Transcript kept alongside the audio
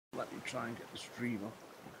let me try and get the stream up.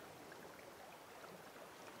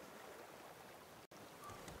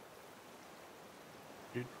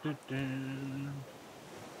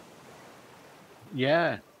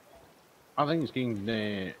 Yeah, I think it's going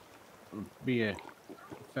to be a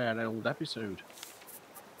fair old episode.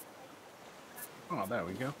 Oh, there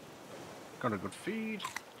we go. Got a good feed.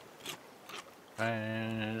 I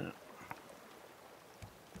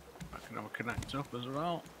can have a connect up as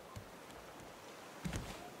well.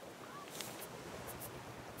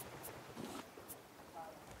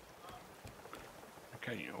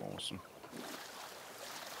 Okay, awesome.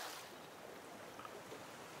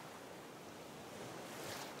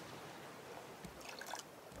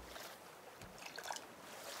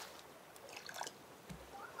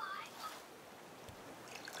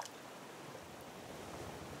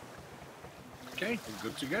 Okay, we're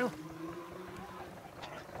good to go.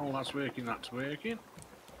 Oh, that's working, that's working.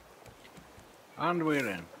 And we're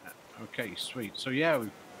in. Okay, sweet. So yeah,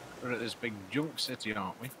 we're at this big junk city,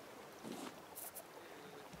 aren't we?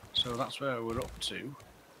 So that's where we're up to.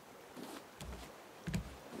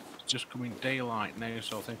 It's just coming daylight now,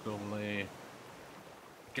 so I think we'll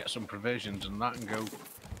get some provisions and that and go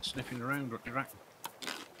sniffing around. What do you reckon?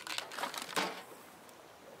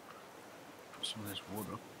 Put some of this wood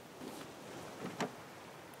up.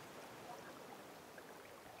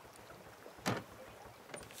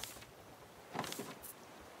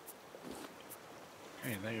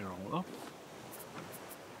 Okay, there you're all up.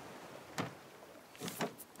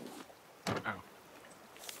 Oh.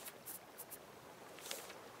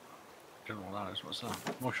 Don't know what that is. What's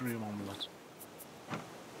that? Mushroom omelette.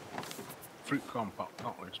 Fruit compote.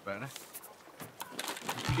 That looks better.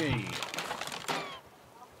 Okay.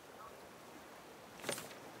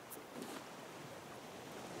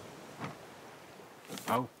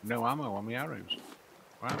 Oh, no ammo on the arrows.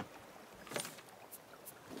 Wow.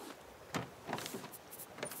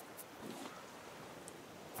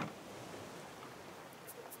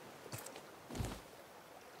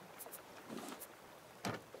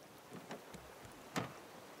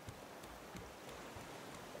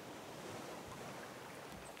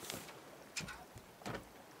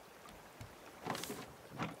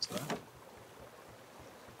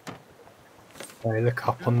 Hey, look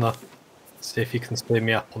up on the. See if you can see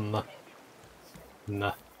me up on the.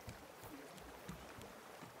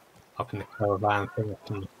 Up in the caravan thing. Up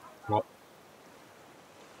in the rock.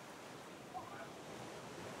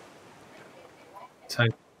 So.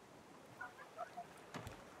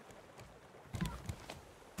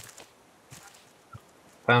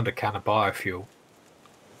 Found a can of biofuel.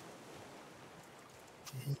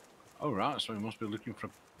 Oh right, so we must be looking for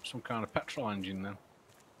some kind of petrol engine then.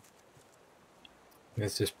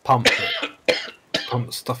 There's this pump that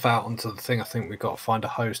pumps stuff out onto the thing. I think we've got to find a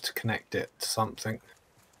hose to connect it to something.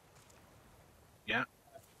 Yeah.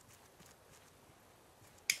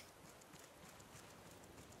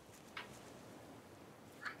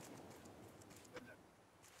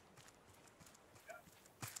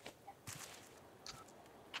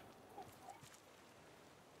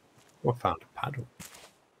 I found a paddle.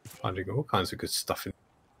 Finding all kinds of good stuff in.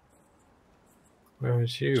 Where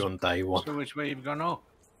was you on day one? So which way have you gone up?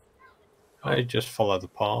 I just follow the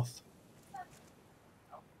path.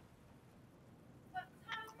 Oh,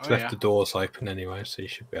 Left yeah. the doors open anyway, so you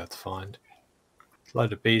should be able to find. There's a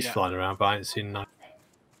load of bees flying around, but I ain't seen no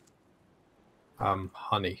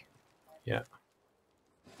honey yet.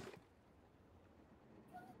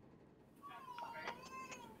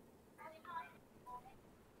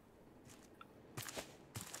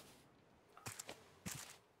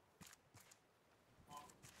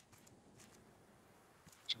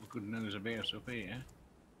 Some good news of beers up here.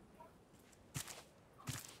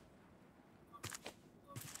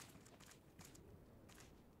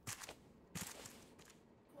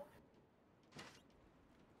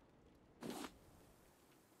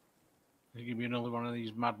 They give me another one of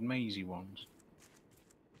these mad mazy ones.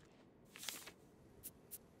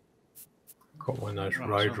 Got one of those Right,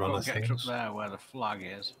 road so runner I've got to get things. up there where the flag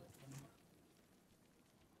is.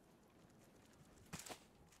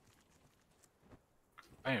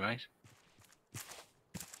 Anyways.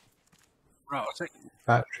 Right, I'll take...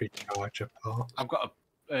 Battery charger part. I've got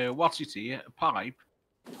a, what's it here? A pipe.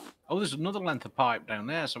 Oh, there's another length of pipe down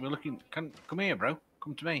there, so we're looking... Come here, bro.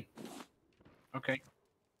 Come to me. Okay.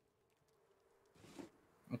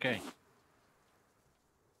 Okay.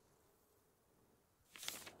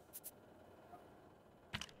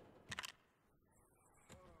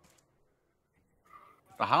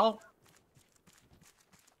 The hell?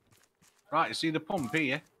 Right, you see the pump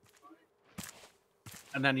here?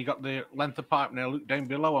 And then you got the length of pipe now. Look down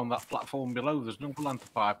below on that platform below. There's another length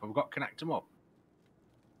of pipe. We've got to connect them up.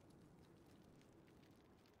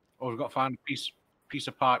 Or we've got to find a piece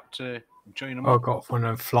of pipe to join them Oh, up. I've got one of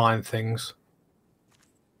them flying things.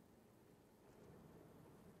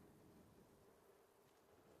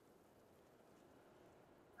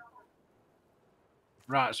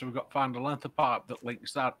 Right, so we've got to find a length of pipe that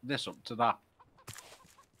links this up to that.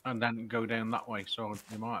 And then go down that way. So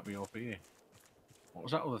they might be up here. What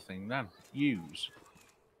was that other thing then? Use.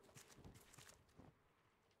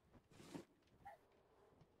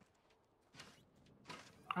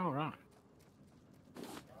 Oh, right.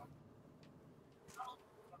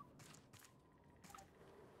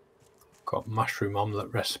 Got mushroom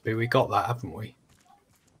omelette recipe. We got that, haven't we?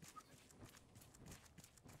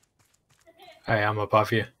 Hey, I'm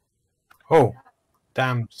above you. Oh,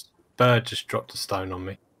 damn bird just dropped a stone on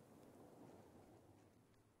me.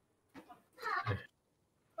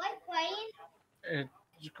 Why playing?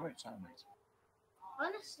 Just go outside, mate.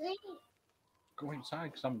 Honestly. Go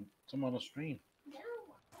inside because I'm on a stream. No.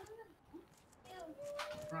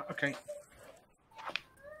 Right, okay.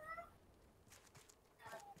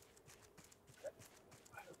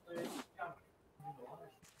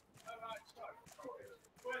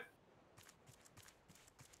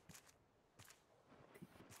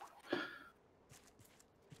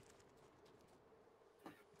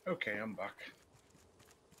 Okay, I'm back.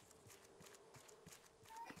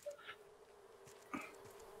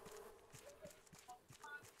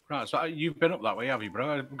 Right, so you've been up that way, have you, bro?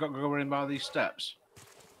 I've got to go in by these steps.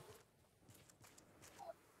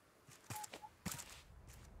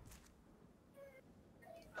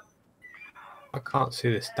 I can't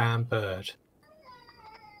see this damn bird.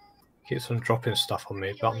 Keeps on dropping stuff on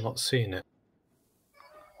me, but I'm not seeing it.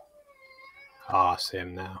 Ah, I see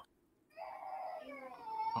him now.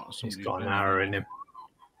 Oh, He's somebody's got an been arrow in him.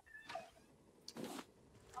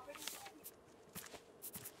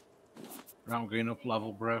 Right, I'm going up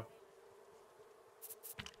level, bro.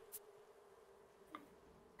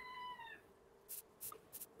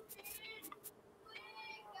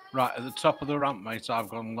 Right, at the top of the ramp, mate, I've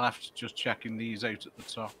gone left, just checking these out at the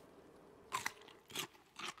top.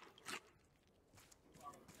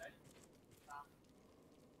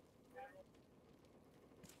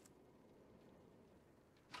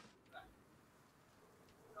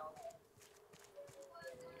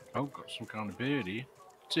 Oh, got some kind of bird here.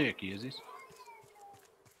 Turkey, is it?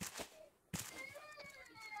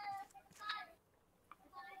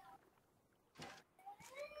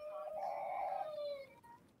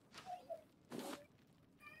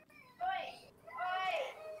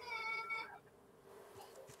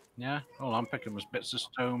 Yeah, all I'm picking was bits of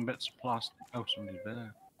stone, bits of plastic. Oh, somebody's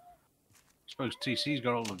there. I suppose TC's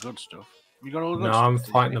got all the good stuff. You got all the good No, stuff? I'm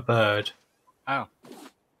TC? fighting a bird. Oh.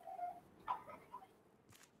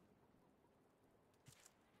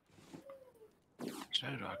 So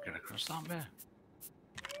do I get across that bit?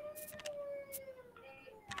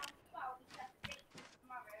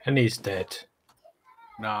 And he's dead.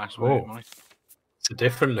 Nice Oh. work, mate. It's a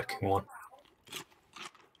different looking one.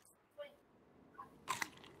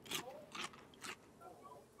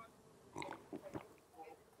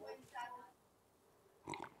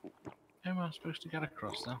 How am I supposed to get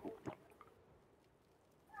across that?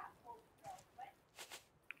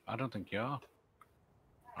 I don't think you are.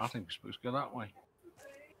 I think you're supposed to go that way.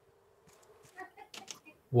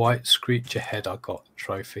 White screecher head, I got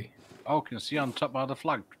trophy. Oh, can you see on top by the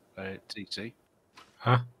flag, TC?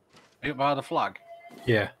 Huh? Are you up by the flag?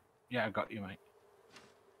 Yeah. Yeah, I got you, mate.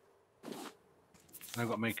 I've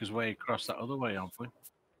got to make his way across that other way, haven't we?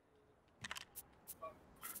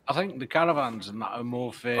 I think the caravans and that are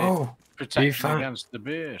more for Oh, protection against the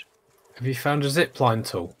bird. have you found a zipline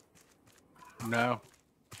tool? No.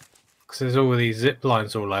 Because there's all these zip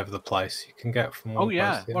lines all over the place. You can get from one place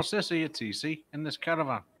yeah. to the What's this here, TC? In this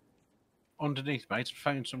caravan. Underneath, mate, I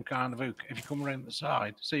found some kind of hook. If you come around the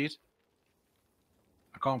side, see it?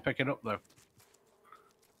 I can't pick it up, though.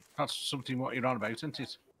 That's something what you're on about, isn't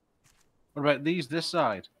it? What about these, this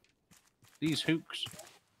side? These hooks?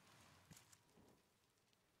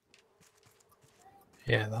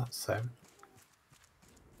 Yeah, that's them.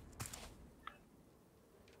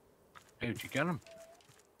 How'd you get them?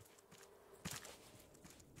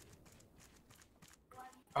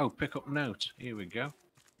 Oh, pick up note. Here we go.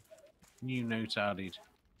 New note added.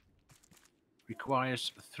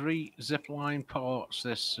 Requires 3 zipline parts,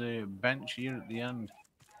 this bench here at the end.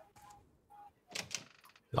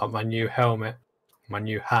 Like my new helmet, my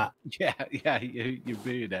new hat. Yeah, you're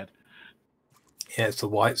beard head. Yeah, it's the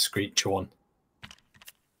white screecher one.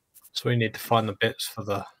 So we need to find the bits for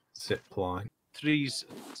the zip line. 3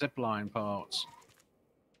 zipline parts.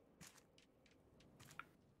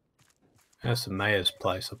 There's the mayor's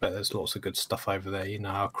place. I bet there's lots of good stuff over there. You know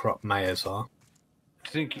how corrupt mayors are.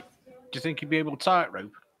 Do you think you'd be able to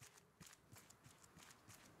tightrope?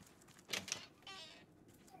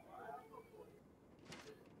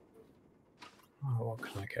 Oh, what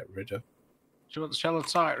can I get rid of? Do you want the shell of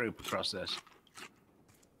tightrope across this?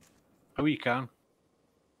 Oh, you can.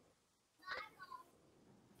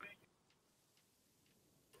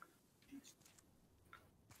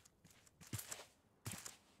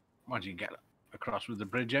 Why'd you get across with the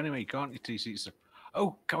bridge anyway? Can't you, TC?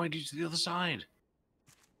 Oh, can I do to the other side?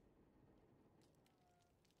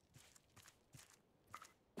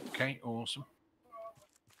 Okay, awesome.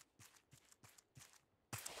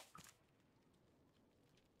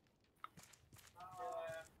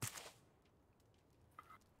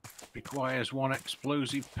 Requires 1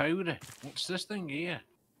 explosive powder. What's this thing here?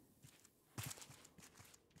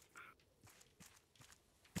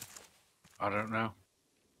 I don't know.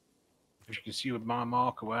 If you can see with my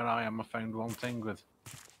marker where I am, I found 1 thing with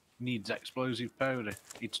needs explosive powder.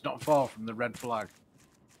 It's not far from the red flag.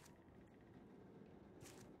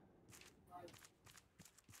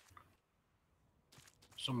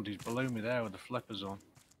 Somebody's below me there with the flippers on.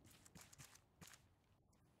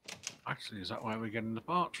 Actually, is that where we're getting the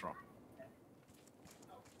parts from?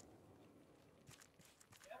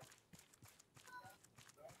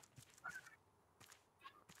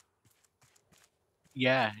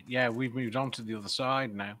 Yeah, we've moved on to the other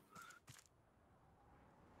side now.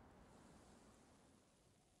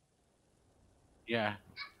 Yeah.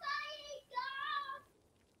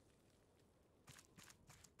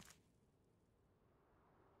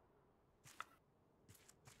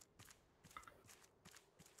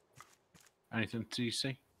 Anything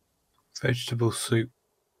TC? Vegetable soup.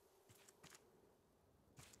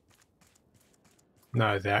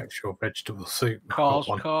 No, the actual vegetable soup. Carl's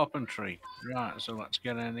carpentry. Right, so let's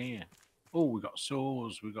get in here. Oh, we got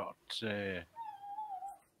saws. We got.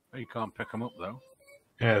 Oh, you can't pick them up though.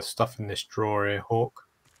 Yeah, there's stuff in this drawer here, Hawk.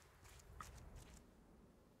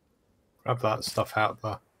 Grab that stuff out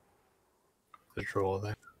of the drawer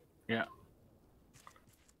there. Yeah.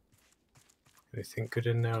 Anything good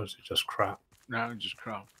in there, or is it just crap? No, just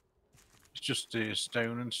crap. It's just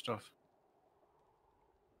stone and stuff.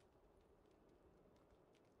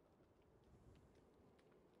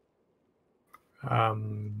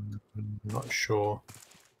 Not sure.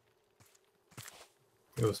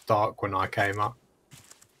 It was dark when I came up.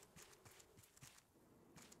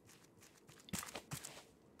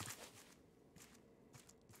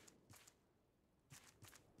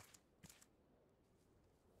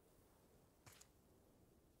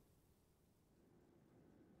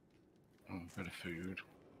 Bit of food.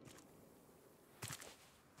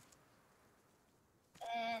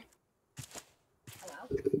 Hello.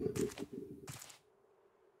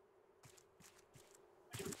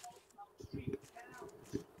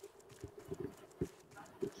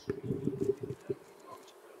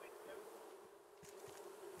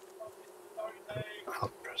 I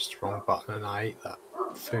pressed the wrong button and I ate that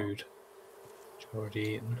food. Which I've already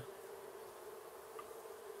eaten.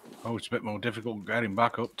 Oh, it's a bit more difficult getting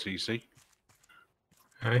back up, TC.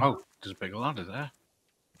 Hey? Oh, there's a big ladder there.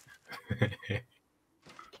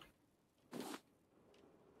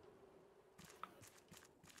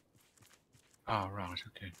 Oh, right,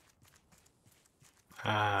 okay.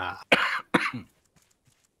 Ah.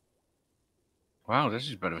 Wow, this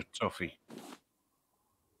is a bit of a toughie.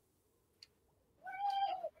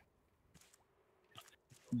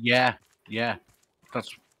 Yeah.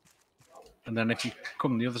 That's. And then if you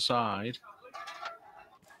come the other side.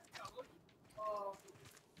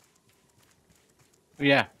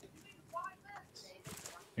 Yeah.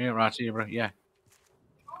 Yeah, right here, bro. Yeah.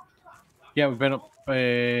 Yeah, we've been up.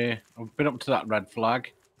 We've been up to that red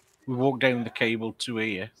flag. We walked down the cable to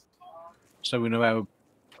here, so we know how.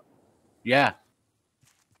 Yeah.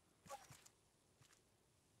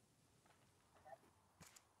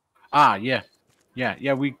 Ah, yeah. Me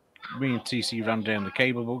and TC ran down the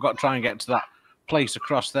cable, but we've got to try and get to that place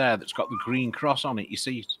across there that's got the green cross on it. You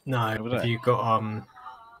see? No, have you got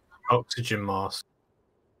oxygen mask?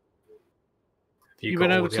 Have you You've got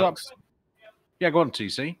been all over the to that. Yeah, go on,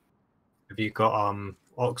 TC. Have you got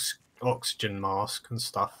oxygen mask and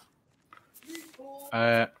stuff?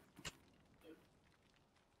 Yeah,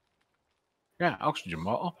 oxygen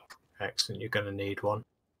bottle. Excellent, you're going to need one.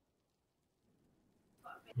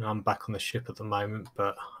 I'm back on the ship at the moment,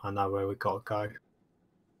 but I know where we got to go.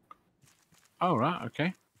 Oh, right,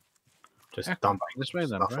 okay. Just Yeah, dump this way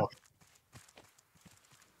then, stuff bro. off.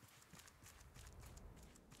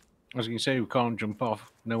 As you can see, we can't jump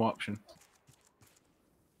off. No option.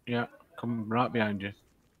 Yeah, come right behind you.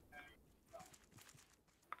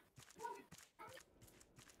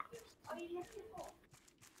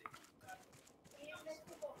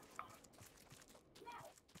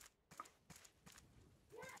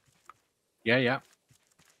 Yeah, yeah.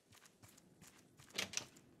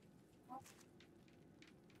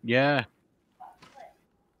 Yeah.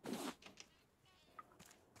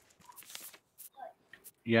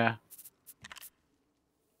 Yeah.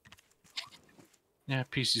 Yeah,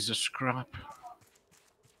 pieces of scrap.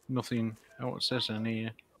 Nothing. Oh, what says in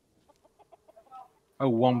here? Oh,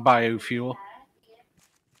 1 biofuel.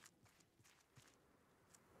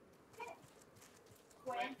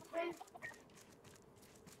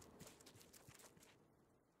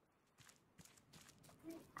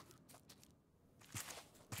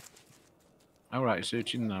 Alright,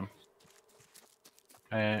 searching them.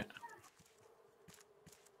 Yeah,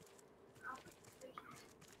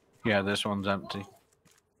 this one's empty.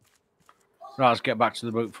 Right, let's get back to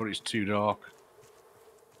the boat before it's too dark.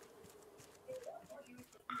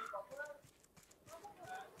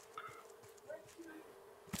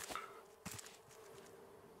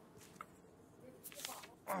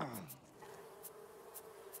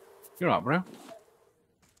 You're right, bro.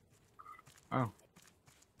 Oh.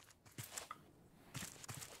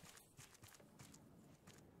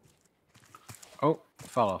 Oh,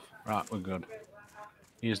 fell off. Right, we're good.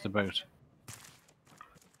 Here's the boat.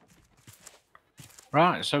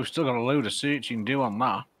 Right, so we've still got a load of searching to do on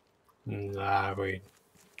that. Nah,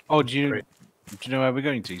 Oh, do you know where we're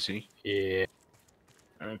going, TC? Yeah.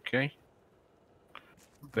 Okay.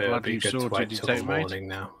 But it'll Glad be you good to sorted wait it till the out, mate. morning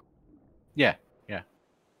now. Yeah, yeah.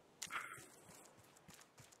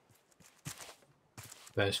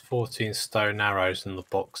 There's 14 stone arrows in the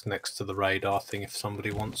box next to the radar thing if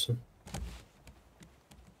somebody wants them.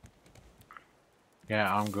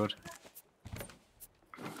 Yeah, I'm good.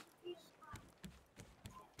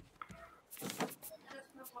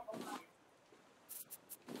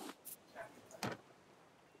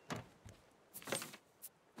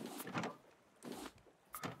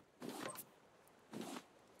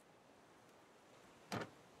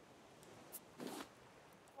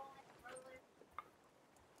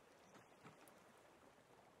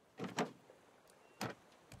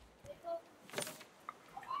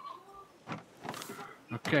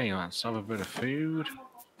 Okay, let's have a bit of food.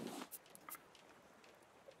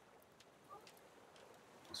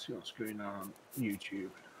 Let's see what's going on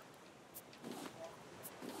YouTube.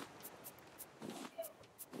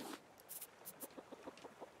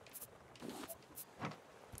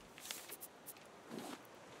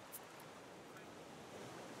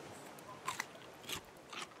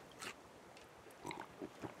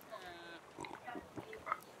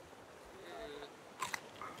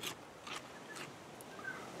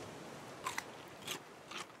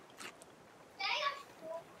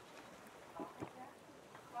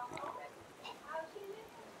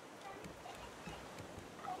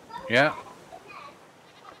 Yeah.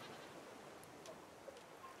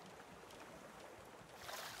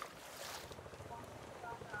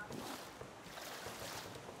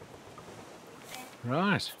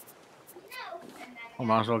 Right. I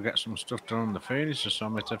might as well get some stuff done on the furnace or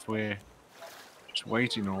something if we're just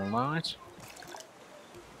waiting all night.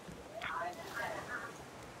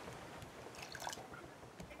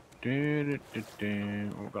 We've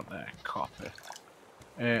got there copper.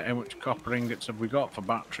 How much copper ingots have we got for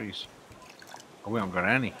batteries? Oh, we haven't got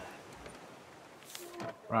any.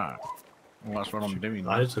 Right. Well, that's what I'm doing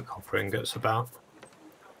now. Loads of copper ingots about.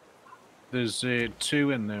 There's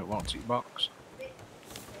 2 in the what's it box.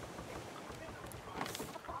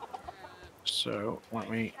 So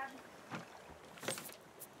let me.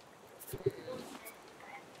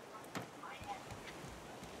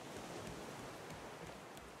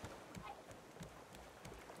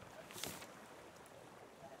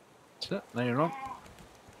 So there you're on.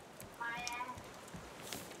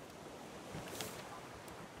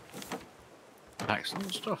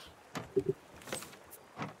 Excellent stuff.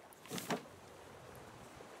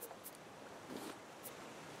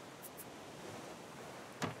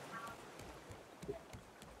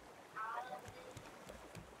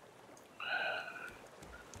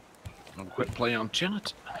 I'll quit playing on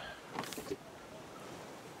chat.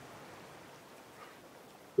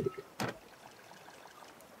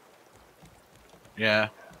 Yeah.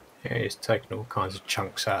 Yeah, he's taking all kinds of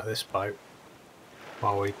chunks out of this boat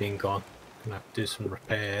while we've been gone. Gonna have to do some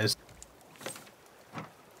repairs.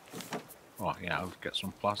 Oh yeah, I'll get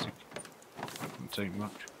some plastic. Doesn't take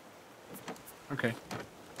much. Okay.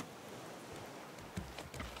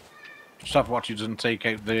 Just have to watch he doesn't take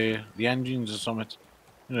out the engines or something.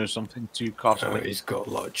 You know, something too costly. Oh, he's got a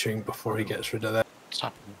lot of ching before he gets rid of that.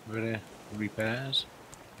 Tap with repairs.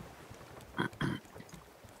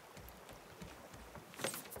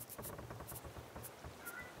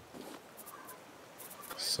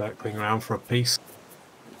 Circling around for a piece.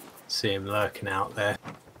 See him lurking out there.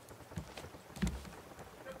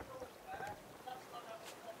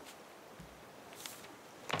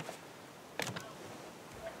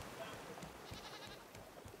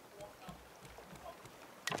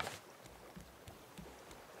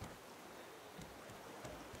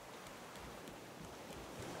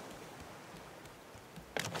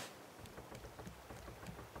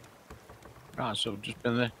 Right, so we've just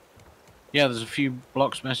been there. Yeah, there's a few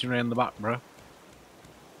blocks messing around the back, bro.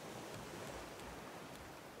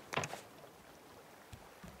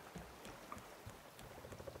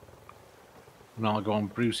 And I'll go on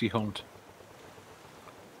Brucey Hunt.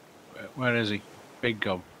 Where is he? Big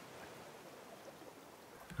gob.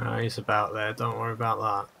 Oh, he's about there, don't worry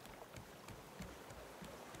about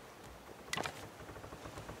that.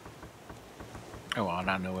 Oh, I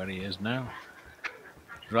don't know where he is now.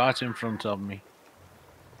 He's right in front of me.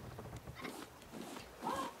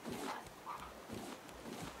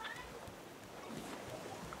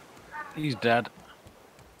 He's dead.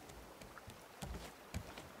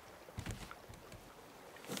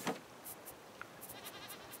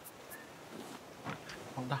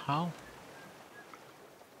 What the hell?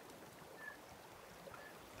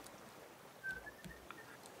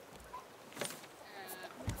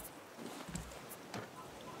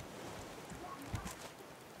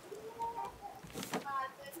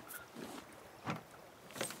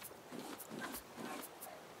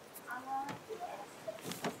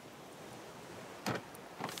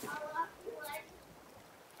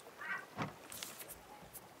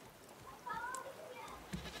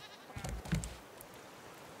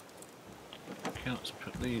 Okay, let's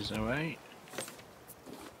put these away.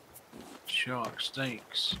 Shark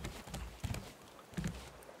steaks.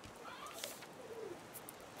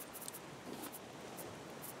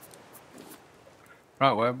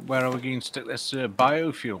 Right, where are we going to stick this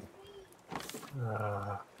biofuel?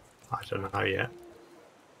 I don't know yet.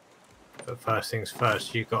 But first things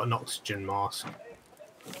first, you got an oxygen mask.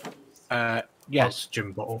 Yes.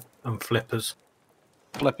 Oxygen bottle and flippers.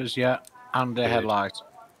 Flippers, yeah. And a headlight.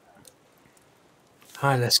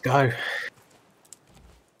 Hi, let's go.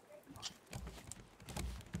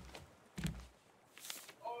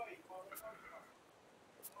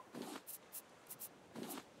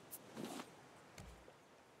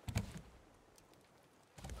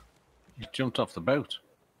 You jumped off the boat.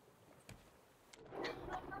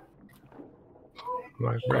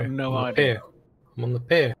 Right, Got no on the idea. pier. I'm on the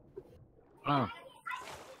pier. Oh.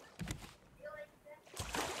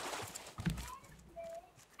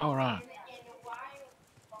 All right.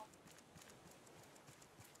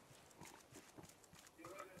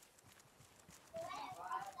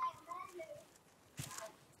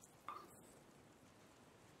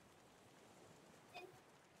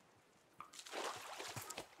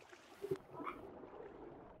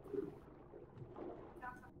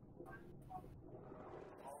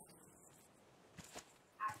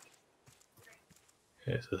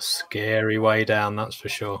 It's a scary way down, that's for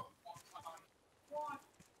sure.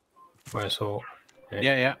 Where's Hawk?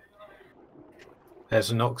 Yeah.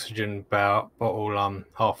 There's an oxygen bottle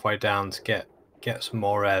halfway down to get some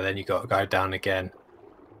more air, then you got to go down again.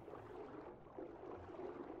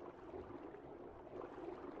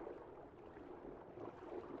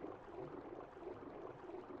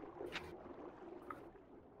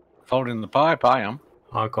 Folding the pipe, I am.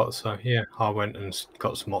 I got some, yeah, I went and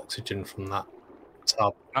got some oxygen from that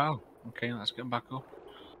tub. Oh, okay, let's get back up.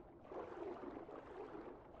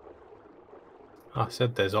 I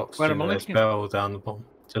said there's Where oxygen am I and there's looking? bell down the bottom.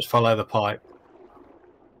 Just follow the pipe.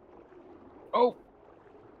 Oh!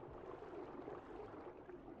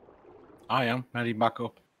 I am, heading back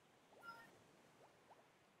up.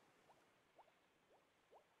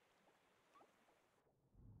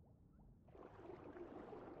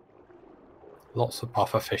 Lots of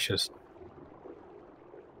puffer fishers.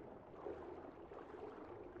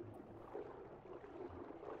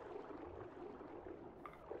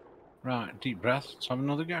 Right, deep breath, let's have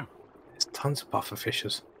another go. There's tons of puffer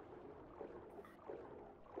fishers.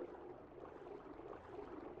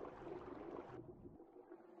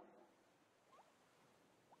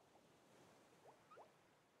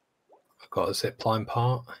 I've got a zipline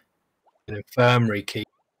part. An infirmary key.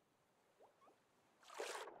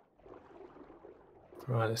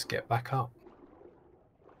 Right, let's get back up.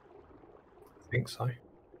 I think so.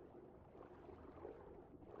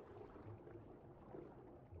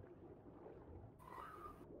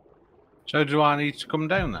 So do I need to come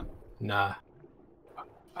down then? Nah,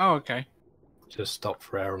 Oh, okay. just stop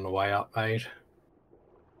for air on the way up, mate.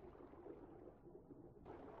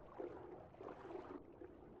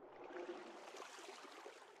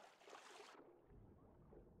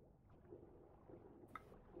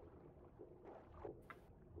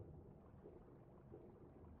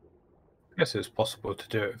 I guess it's possible to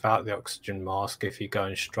do it without the oxygen mask if you go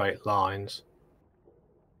in straight lines.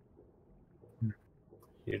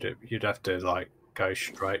 You'd have to like go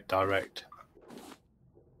straight direct.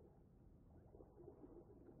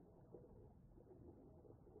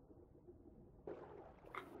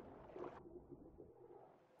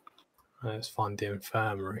 Let's find the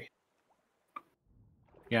infirmary.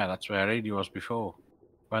 Yeah, that's where Adi was before.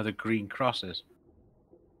 Where the green cross is.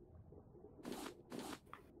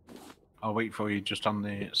 I'll wait for you just on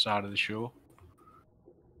the side of the shore.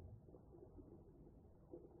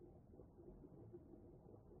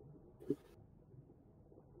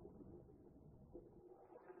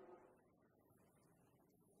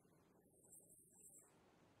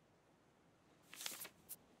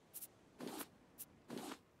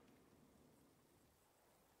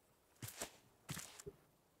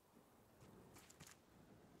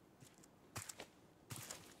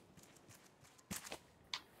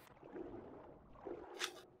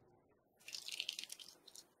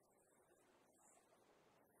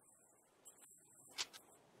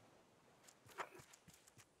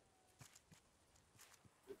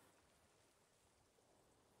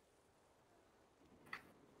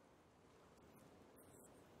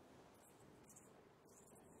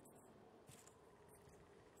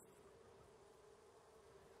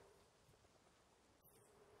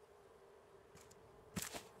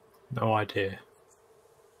 No idea.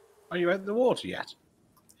 Are you out of the water yet?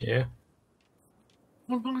 Yeah.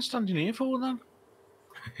 What am I standing here for then?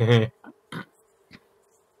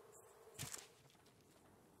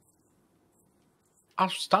 I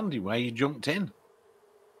was standing where you jumped in.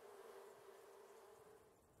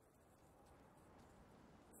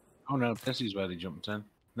 Oh no, this is where they jumped in.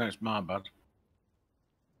 No, it's my bad.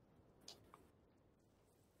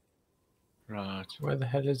 Right. Where the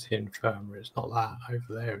hell is the infirmary? It's not that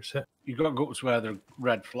over there, is it? You got to go up to where the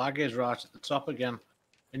red flag is, right at the top again.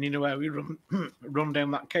 And you know where we run run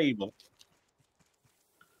down that cable?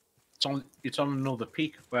 It's on another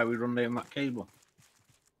peak where we run down that cable.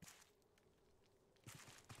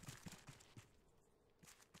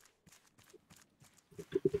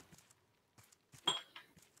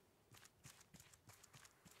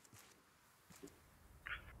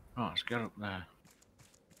 Oh, let's get up there.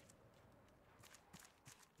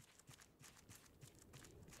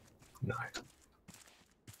 No.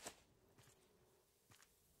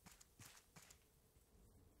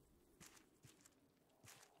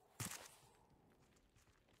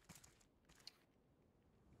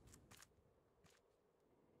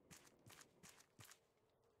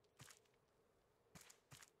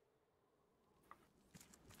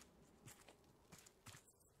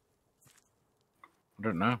 I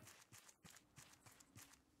don't know.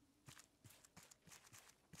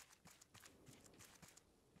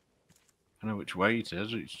 I know which way it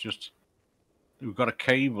is. It's just we've got a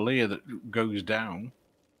cable here that goes down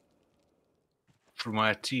from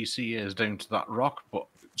where TC is down to that rock, but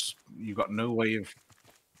you've got no way of.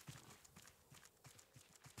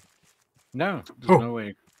 No, there's no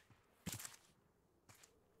way.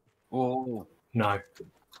 Oh, No.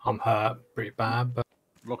 I'm hurt pretty bad, but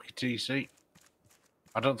lucky TC.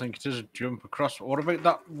 I don't think it is a jump across. What about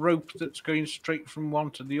that rope that's going straight from one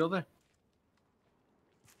to the other?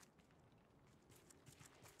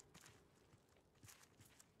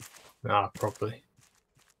 probably.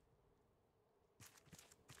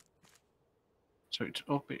 So it's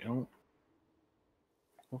up here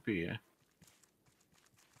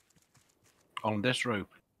on this rope.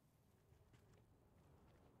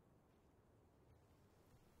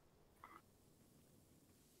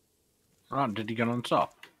 Right, did he get on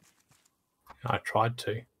top? I tried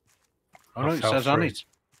to. Oh no, it says on it.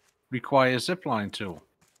 Requires zipline tool.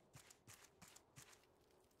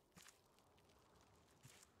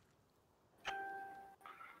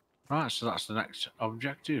 Right, so that's the next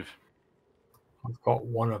objective. I've got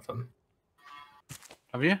one of them.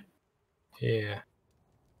 Have you? Yeah.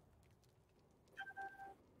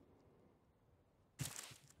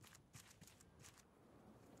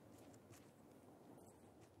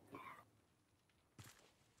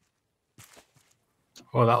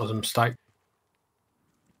 Well, that was a mistake.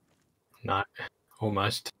 No,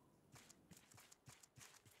 almost.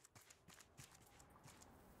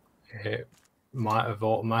 It might have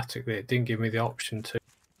automatically. It didn't give me the option to.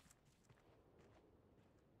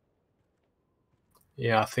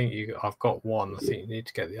 Yeah, I think I've got one. I think you need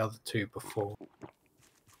to get the other two before.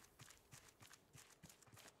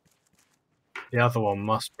 The other one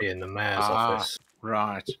must be in the mayor's office.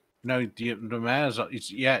 Right. No, the mayor's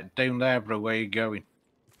it's down there, bro. Where you going?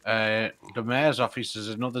 The mayor's office is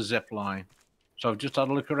another zip line. So I've just had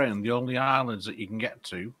a look around. The only islands that you can get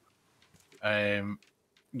to,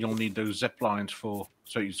 you'll need those zip lines for.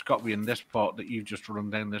 So it's got to be in this part that you've just run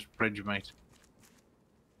down this bridge, mate.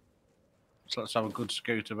 So let's have a good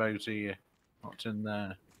scout about here. What's in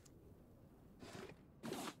there?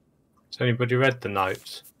 Has anybody read the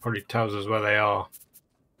notes? Probably tells us where they are.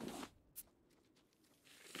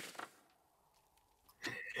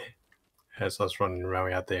 As I was running around,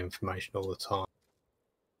 we had the information all the time.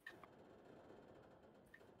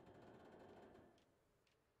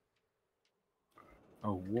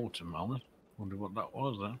 Oh, watermelon. Wonder what that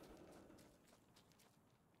was then.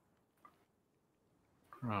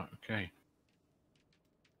 Right, okay.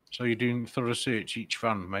 So you're doing thorough search each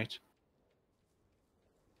fan, mate?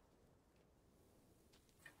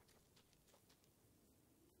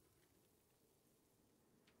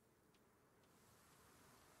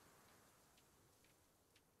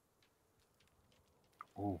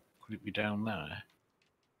 Oh, could it be down there?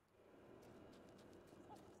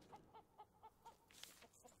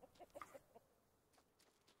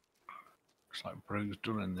 Looks like Bro's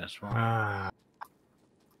done in this one. Ah.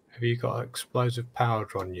 Have you got explosive powder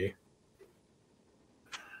on you?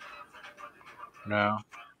 No.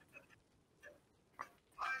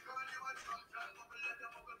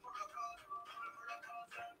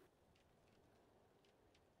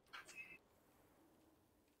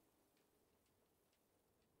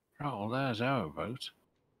 Right, well, there's our boat.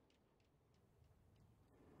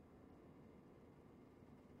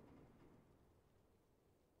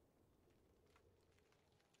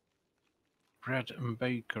 Bread and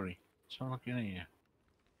bakery. So look in here.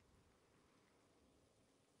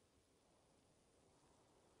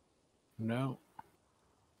 No.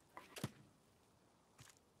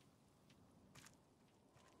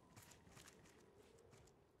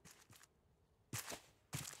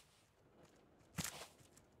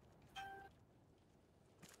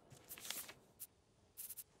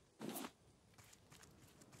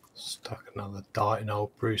 Stuck another dart in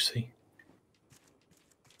old Brucey.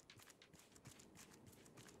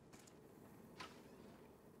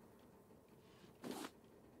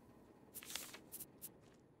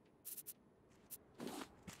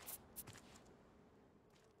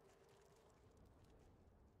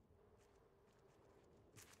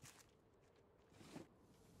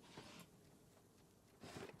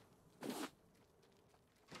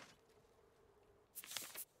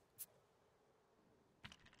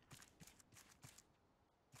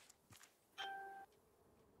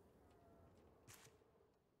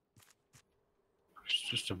 It's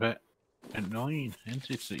just a bit annoying, isn't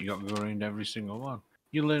it, that you got to go around every single one.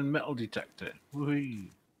 You learn metal detector.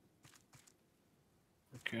 Whee!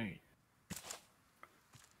 Okay.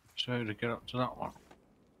 So how to get up to that one?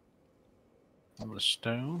 On the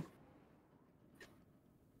stone?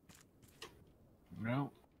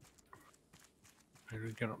 No. How do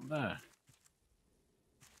we get up there?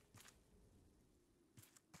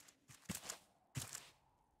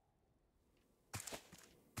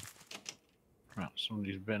 Right,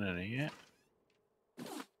 somebody's been in here.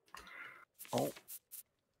 Oh.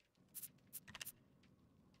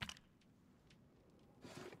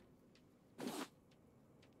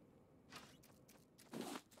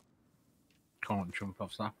 Can't jump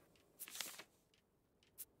off that.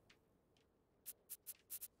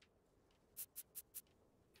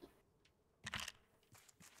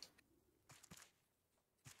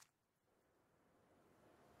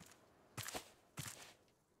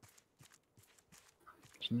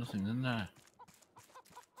 There's nothing in there.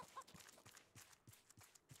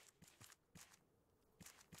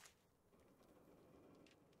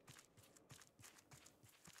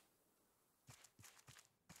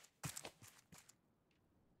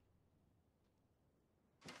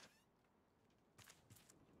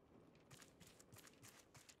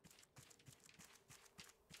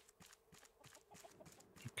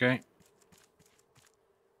 Okay.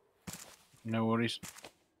 No worries.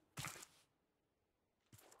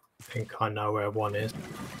 I think I know where one is.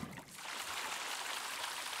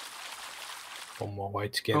 On my way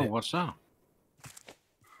to get Oh, it. what's that?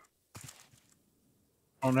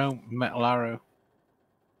 Oh no, metal arrow.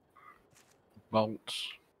 Bolts.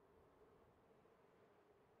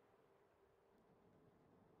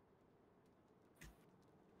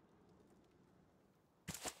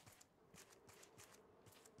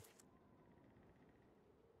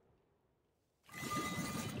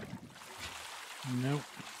 Nope.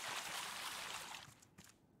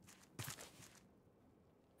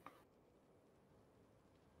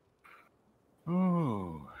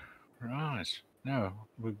 Oh, right. No,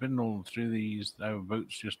 we've been all through these. Our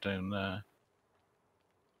boat's just down there.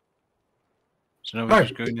 So now we're Oh,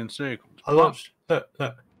 just going in circles. I launched. Look.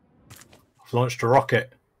 I've launched a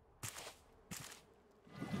rocket.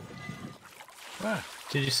 Where?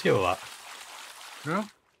 Did you see all that? No?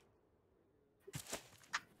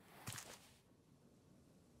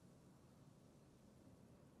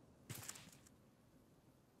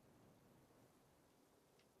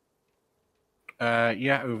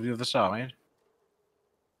 Yeah, over the other side.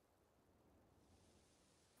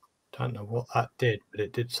 Don't know what that did, but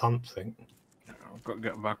it did something. I've got to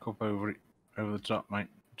get back up over it, over the top, mate.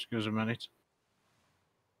 Just give us a minute.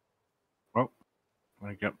 Oh,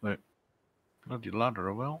 I get the bloody ladder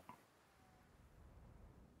as well.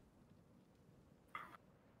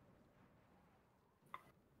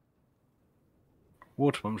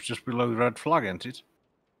 Water pump's just below the red flag, ain't it?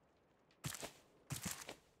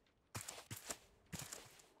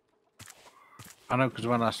 I know, because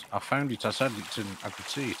when I found it, I said it and I could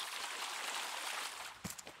see it.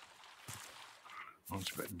 Oh,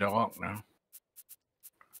 it's a bit dark now.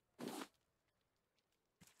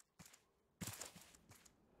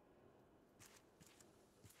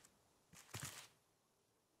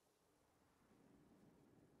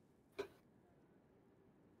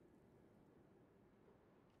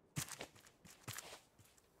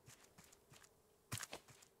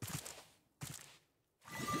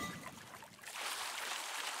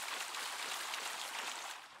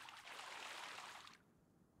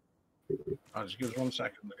 Right, just give us 1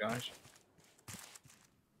 second, guys.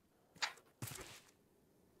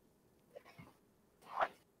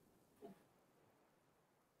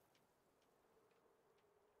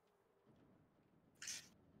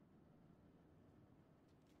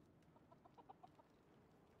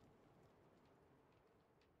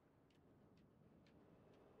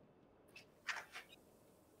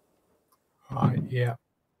 Right, yeah.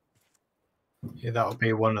 Yeah, that'll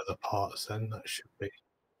be one of the parts then. That should be.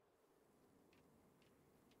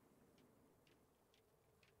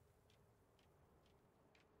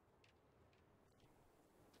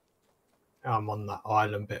 I'm on that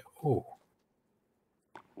island bit. Oh,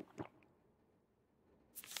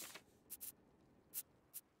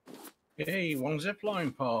 Hey, one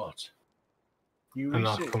zipline part. New and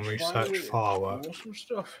I research. can research fireworks. Awesome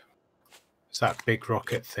stuff. It's that big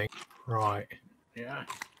rocket thing. Right. Yeah.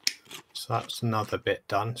 So that's another bit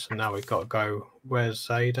done. So now we've got to go. Where's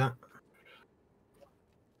Zaid at?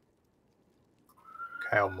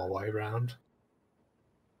 Okay, on my way round.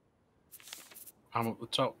 I'm up the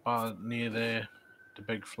top near the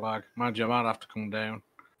big flag. Mind you, I might have to come down.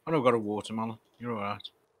 I know I've got a watermelon. You're alright.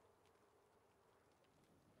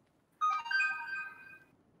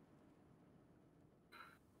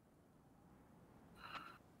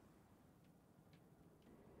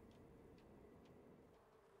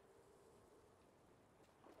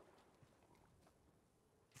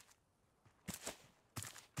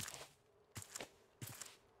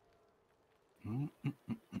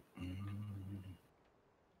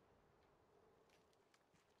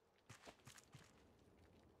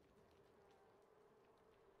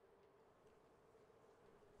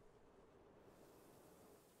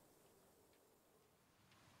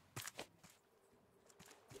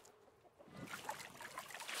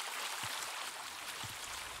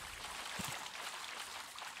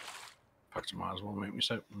 In fact, I might as well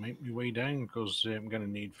make my way down because I'm going to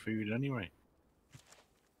need food anyway.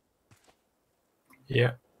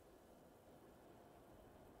 Yeah.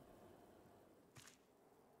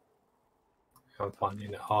 I'm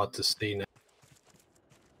finding it hard to see now.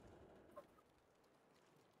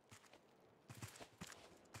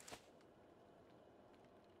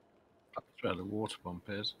 That's where the water pump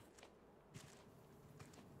is.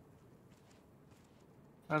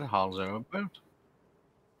 Where the hell's our boat?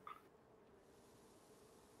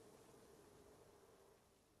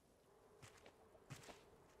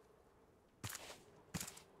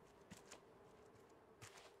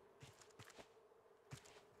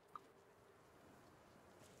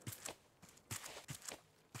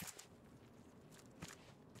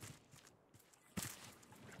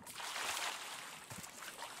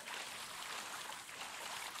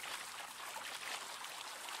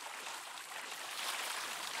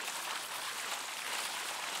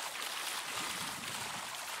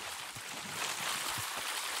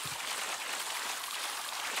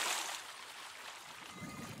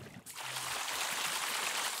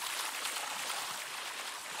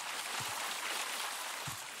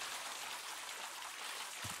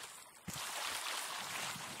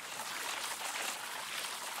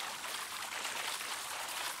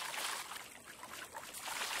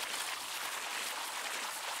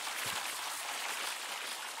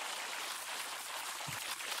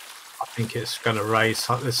 think it's going to raise.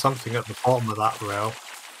 There's something at the bottom of that rail.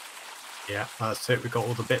 Yeah, that's it. We got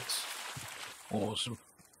all the bits. Awesome.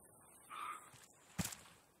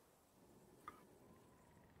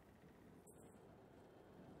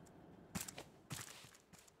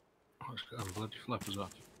 Let's get them bloody flippers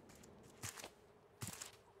off.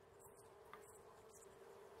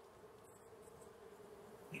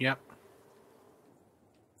 Yep.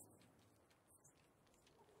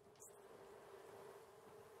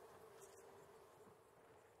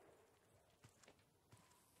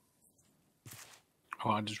 Oh,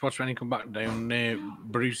 I just watched when he come back down near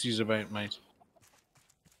Brucey's about, mate.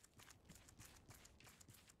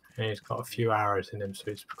 And he's got a few arrows in him, so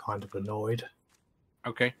he's kind of annoyed.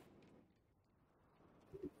 Okay.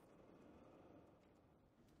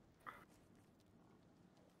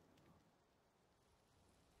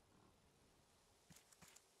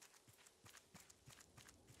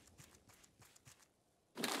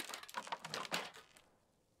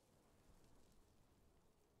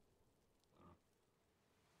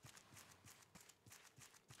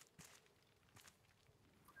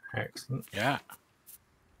 Excellent. Yeah.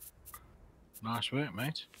 Nice work,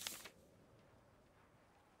 mate.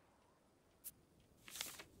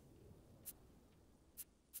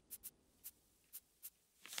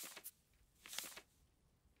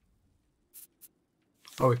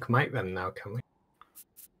 Oh, we can make them now, can we?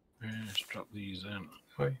 Yeah, let's drop these in.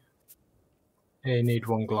 Oh, yeah, you need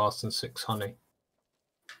 1 glass and 6 honey.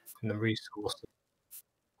 And the resources.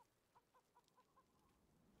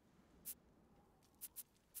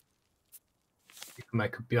 You can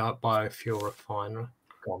make a biofuel refiner.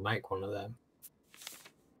 Gotta make one of them.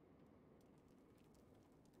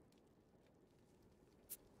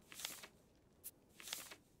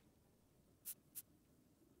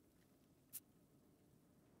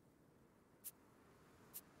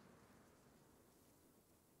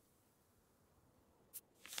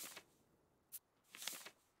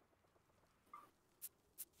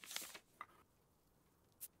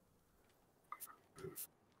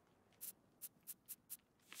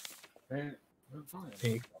 Yeah. I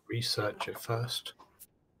think you can research it first.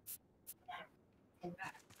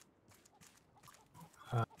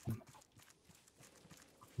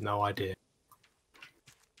 No idea.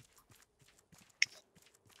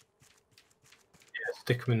 Yeah,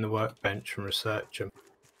 stick them in the workbench and research them.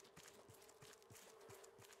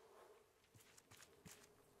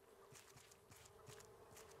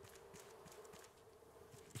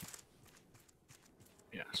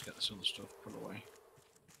 Yeah, let's get this other stuff put away.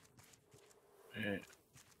 Yeah.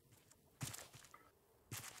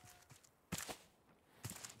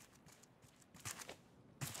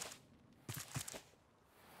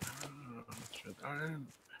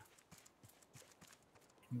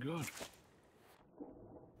 Good.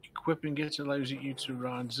 Equipping it allows you to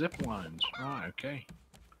ride zip lines. Right, okay.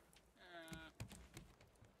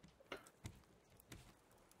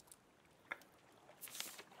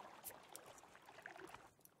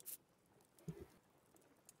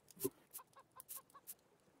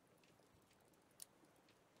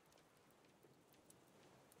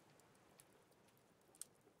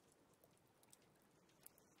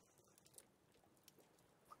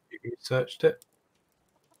 You researched it?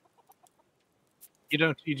 You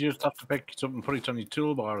don't. You just have to pick it up and put it on your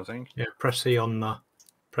toolbar, I think. Yeah, press E on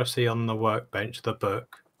the workbench, the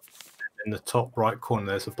book. In the top right corner,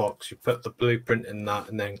 there's a box. You put the blueprint in that,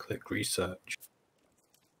 and then click research.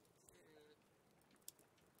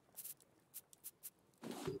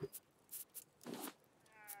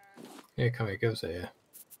 Yeah, come here, give us here.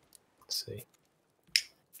 Let's see.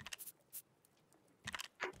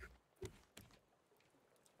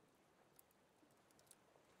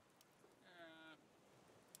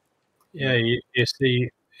 Yeah, you see,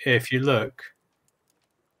 if you look.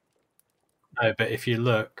 No, but if you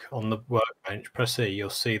look on the workbench, press E, you'll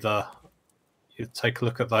see you take a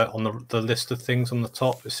look at that on the list of things on the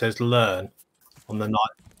top. It says learn on the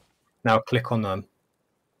night. Now click on them.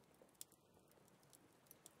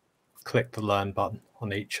 Click the learn button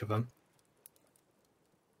on each of them.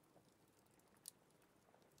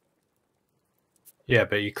 Yeah,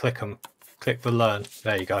 but you click them. Click the learn.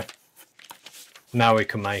 There you go. Now we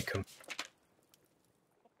can make them.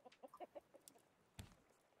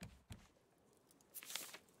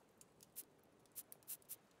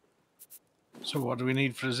 So what do we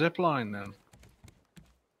need for a zip line then?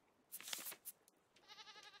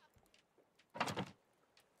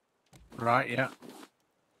 Right, yeah.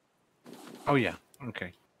 Oh yeah,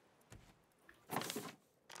 okay.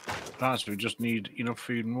 That's, we just need enough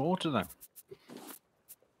food and water then.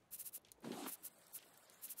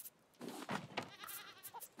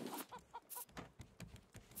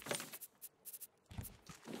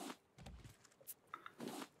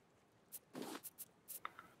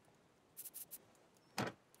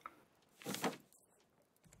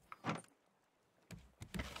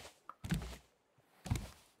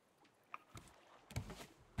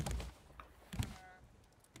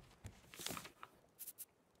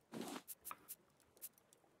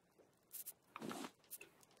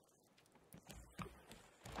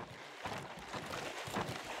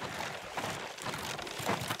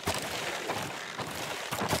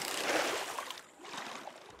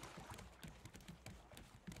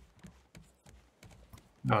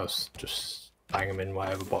 No, just bang them in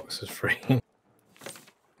whatever box is free.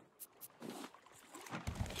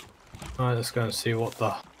 Alright, let's go and see what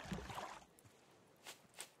the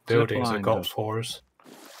buildings have got for us.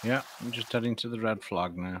 Yeah, I'm just heading to the red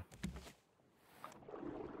flag now.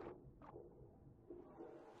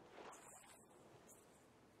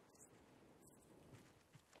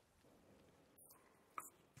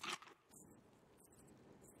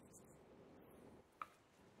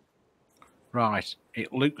 Right,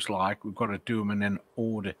 it looks like we've got to do them in an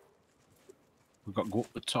order. We've got to go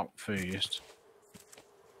up the top first.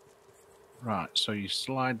 Right, so you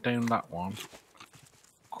slide down that one,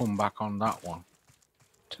 come back on that one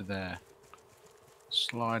to there.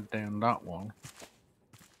 Slide down that one,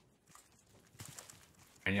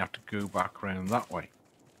 and you have to go back around that way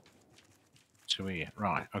to here.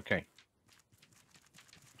 Right, okay.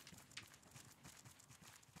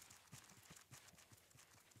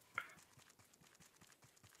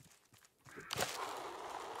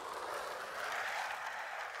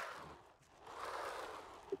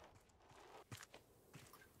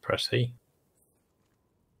 Press E.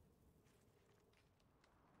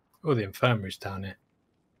 Oh, the infirmary's down here.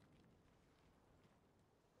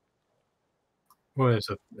 Well,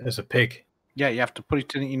 there's a pig. Yeah, you have to put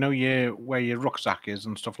it in, you know, where your rucksack is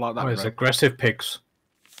and stuff like that. Oh, there's aggressive pigs.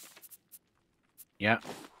 Yeah.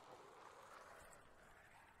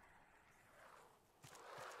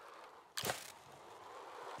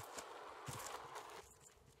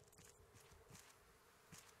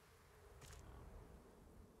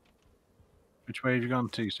 Which way have you gone,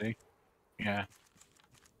 TC? Yeah.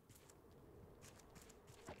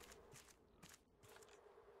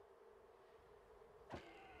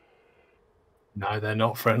 No, they're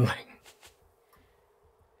not friendly.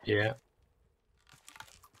 Yeah.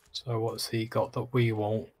 So what's he got that we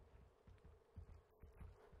want?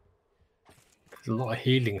 There's a lot of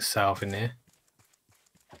healing salve in here.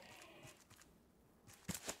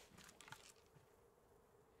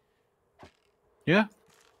 Yeah.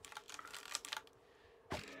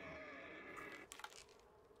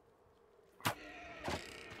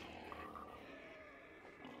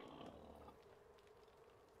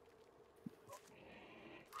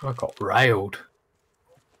 I got railed.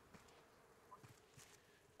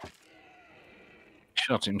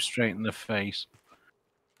 Shot him straight in the face.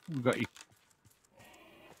 We've got you.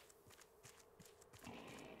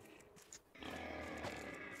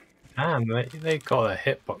 Damn, they got a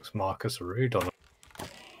hitbox Marcus Rude on them.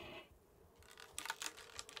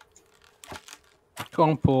 Go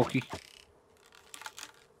on, Porky.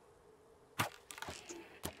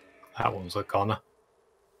 That one's a goner.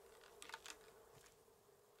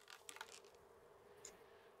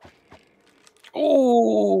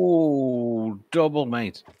 Oh, double,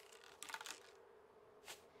 mate.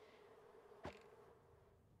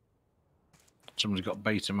 Somebody's got to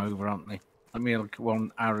bait him over, haven't they? Let me look at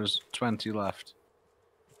one. Arrows, 20 left.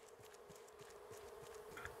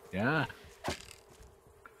 Yeah.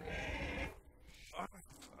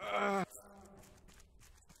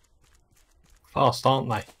 Fast, aren't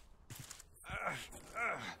they?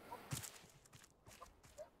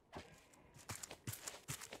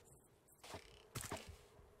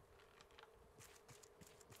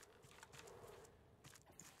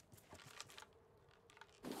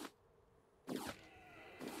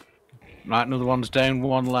 Right, another one's down,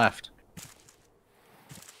 one left.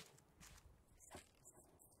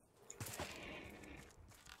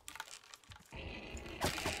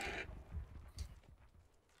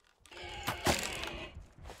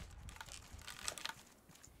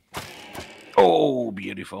 Oh,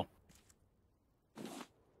 beautiful.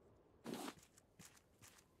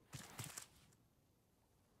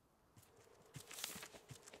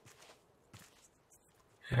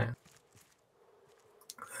 Yeah.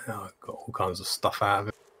 Oh, I've got all kinds of stuff out of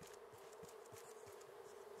it.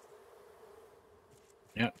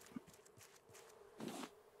 Yep.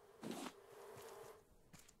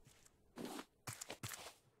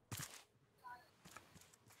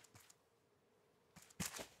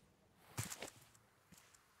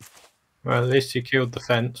 Well, at least you killed the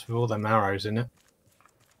fence with all them arrows in it.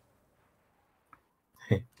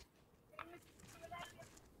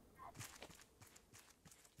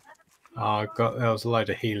 Oh, there was a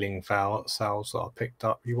load of healing salves that I picked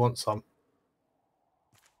up. You want some?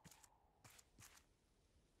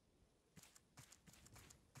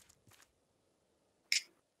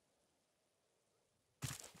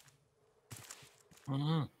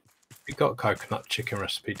 We got a coconut chicken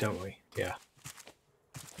recipe, don't we? Yeah.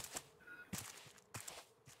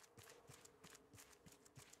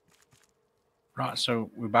 Right,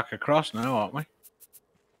 so we're back across now, aren't we?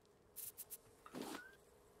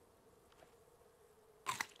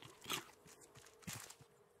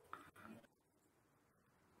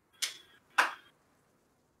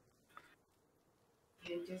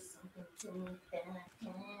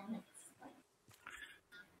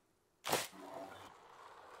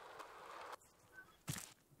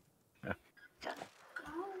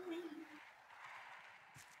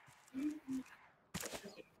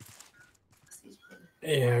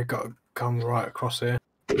 Yeah, got to come right across here.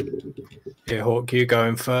 Yeah, Hawk, you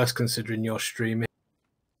going first, considering you're streaming.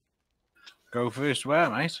 Go first where,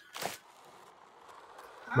 mate?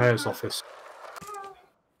 Mayor's office.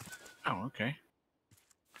 Oh, okay.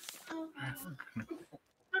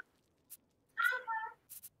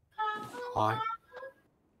 Hi.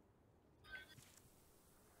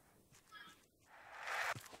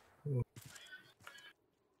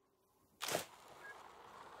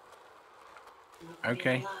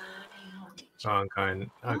 Okay. So I'm going.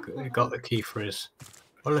 He got the key for his.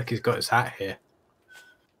 Oh look, he's got his hat here.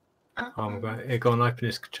 I'm going. Here, go and open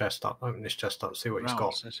his chest up. Open his chest up. See what he's Right, got.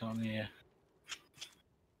 what's this on here?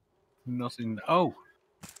 Nothing. Oh,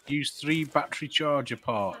 use 3 battery charger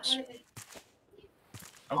parts.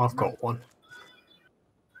 Oh, I've got one.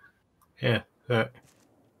 Here, look.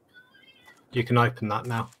 You can open that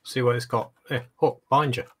now. See what it's got. Here, Hawk,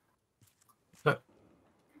 behind you. Look.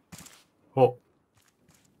 Hawk.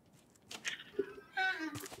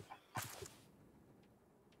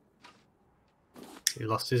 He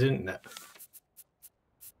lost his internet.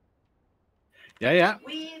 Yeah, yeah.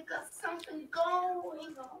 We've got something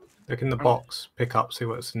going on. Look in the box. Pick up. See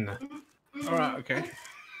what's in there. All right, okay.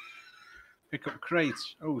 Pick up crate.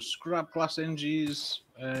 Oh, scrap glass hinges,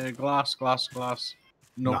 glass. Nuts.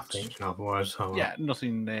 Nothing. In other words. Oh, Yeah,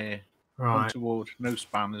 nothing there. right. Untoward. No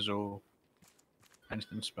spanners or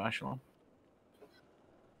anything special.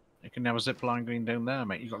 You can have a zip line going down there,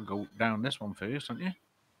 mate. You got to go down this one first, haven't you?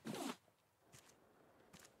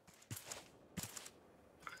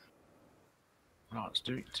 Right, let's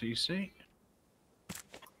do it. TC.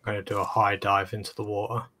 I'm going to do a high dive into the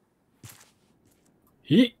water.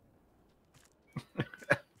 Yeet.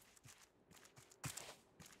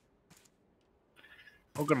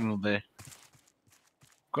 I've got another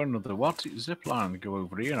what? Zip line to go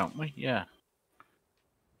over here, haven't we? Yeah.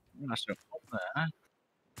 That's up there.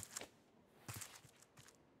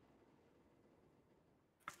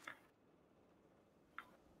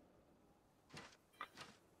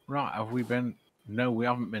 Right, have we been? No, we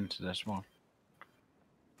haven't been to this one.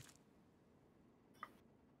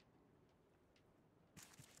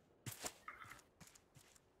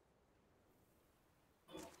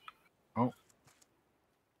 Oh.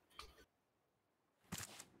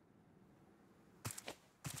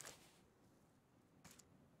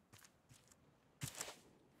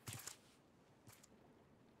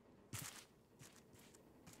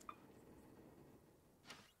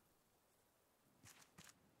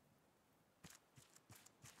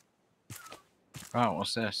 Right,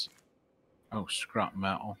 what's this? Oh, scrap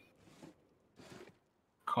metal.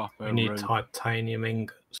 Copper. We need rope. titanium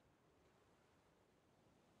ingots.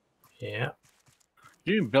 Yeah.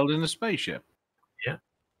 You building a spaceship? Yeah.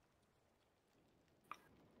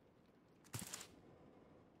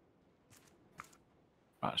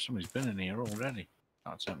 Right, somebody's been in here already.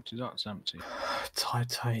 That's empty. That's empty.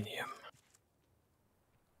 Titanium.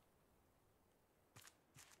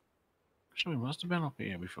 Somebody must have been up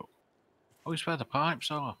here before. Oh, it's where the pipes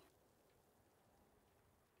are.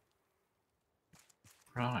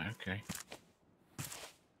 Right, okay.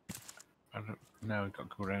 I don't know. We've got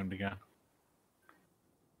to go around again.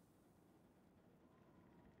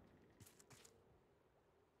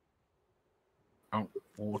 Oh,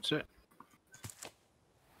 water.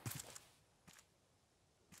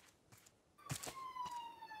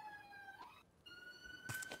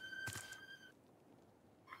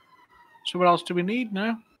 So what else do we need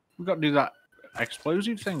now? We've got to do that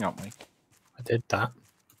explosive thing, haven't we? I did that.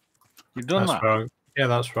 You've done That's that? where yeah,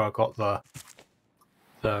 that's where I got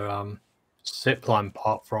the zip line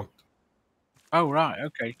part from. Oh, right,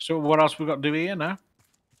 okay. So what else we got to do here now?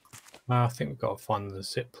 I think we've got to find the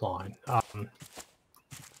zip line.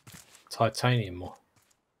 Titanium or.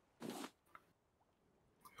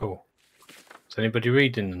 Oh. Is anybody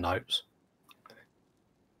reading the notes?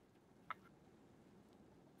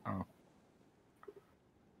 Oh.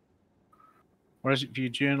 What is it for your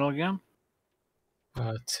journal again?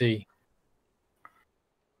 T.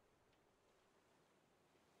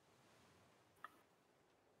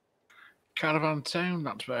 Caravan Town,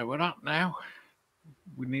 that's where we're at now.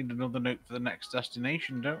 We need another note for the next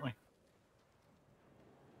destination, don't we?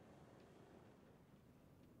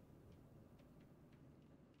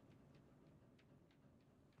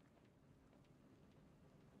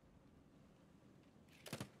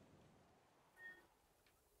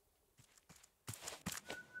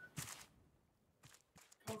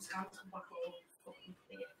 mum's scans come back all fucking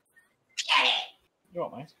clear. Get it! You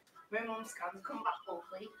what, mate? My mum's scans come back all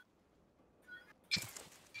clear.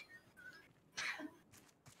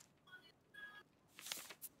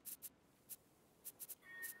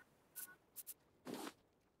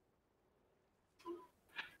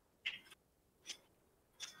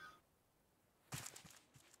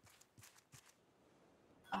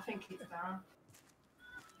 I think it's down.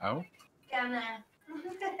 Oh? Get in there.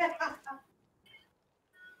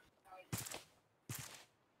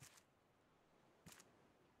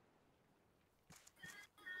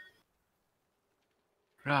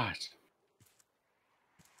 Right.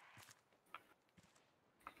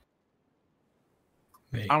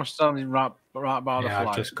 Me. I'm standing right by the Yeah, I've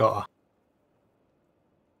flag. just got a...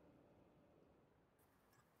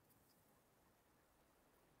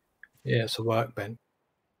 Yeah, it's a workbench.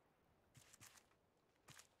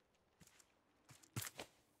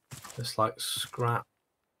 It's like scrap.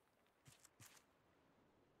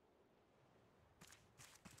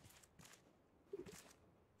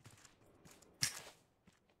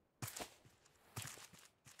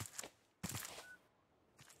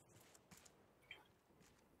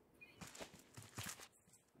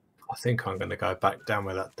 I think I'm going to go back down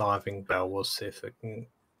where that diving bell was, see if I can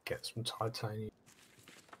get some titanium.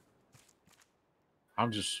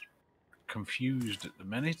 I'm just confused at the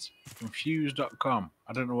minute. Confused.com.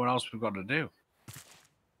 I don't know what else we've got to do.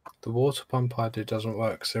 The water pump idea doesn't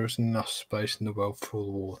work because there isn't enough space in the world for all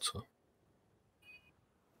the water.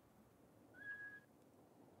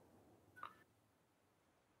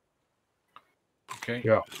 Okay.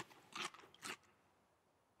 Yeah.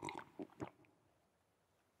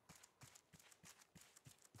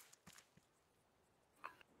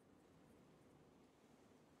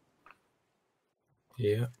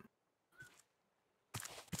 Yeah.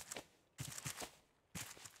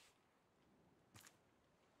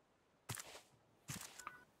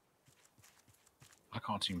 I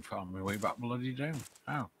can't even find my way back bloody down.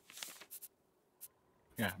 Oh.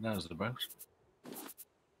 Yeah, there's the boat.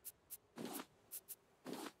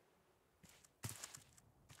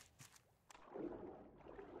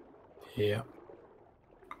 Yeah.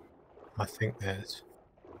 I think there's...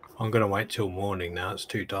 I'm going to wait till morning now. It's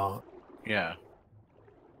too dark. Yeah.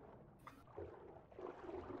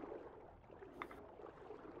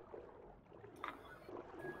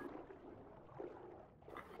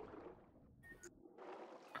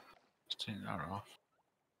 Let's take that off.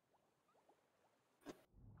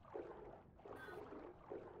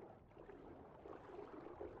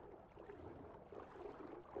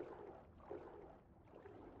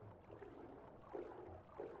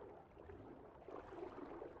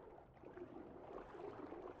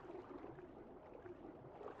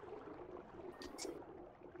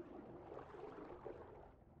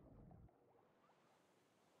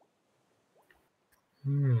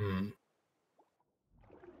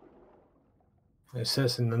 It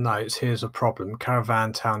says in the notes, here's a problem.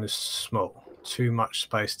 Caravan town is small. Too much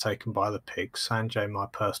space taken by the pigs. Sanjay, my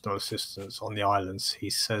personal assistant on the islands,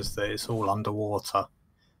 he says that it's all underwater.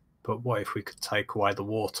 But what if we could take away the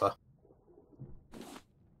water?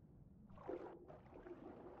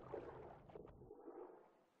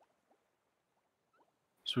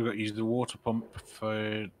 So we've got to use the water pump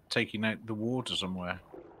for taking out the water somewhere.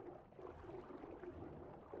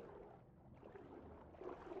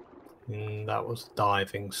 That was a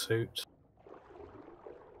diving suit.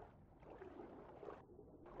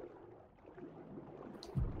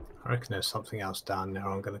 I reckon there's something else down there.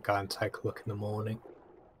 I'm going to go and take a look in the morning.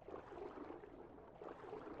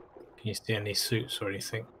 Can you see any suits or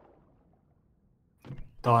anything?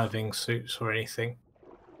 Diving suits or anything?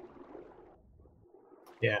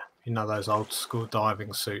 Yeah, you know those old school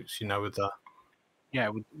diving suits, you know, with the... Yeah,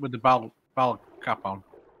 with the ball cap on.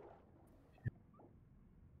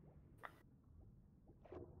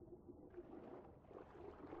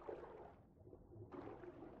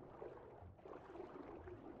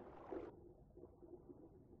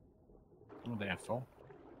 Oh, therefore.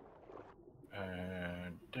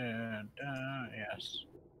 Yes.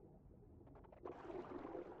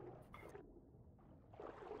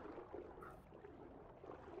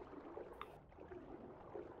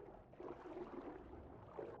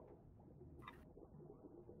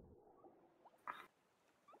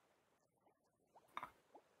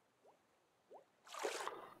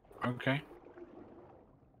 Okay.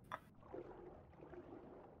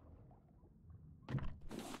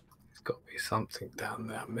 There's got to be something down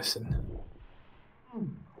there I'm missing.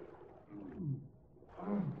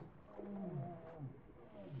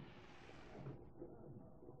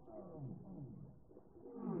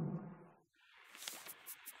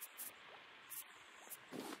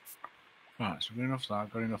 Right, so good enough of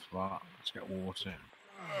that, got enough of that. Let's get water.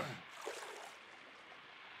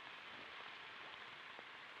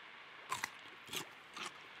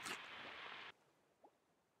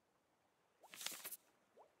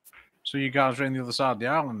 So you guys are on the other side of the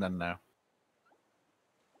island then now?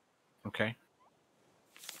 Okay.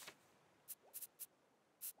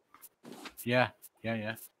 Yeah,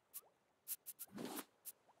 yeah.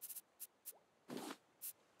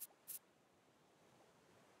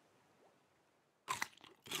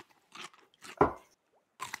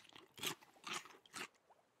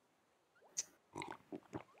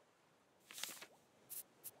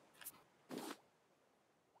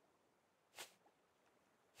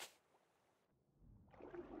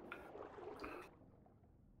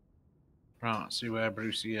 Right, see where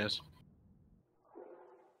Brucey is.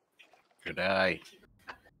 Good day.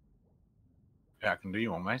 Yeah, I can do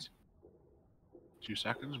you one, mate. 2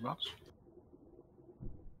 seconds, boss.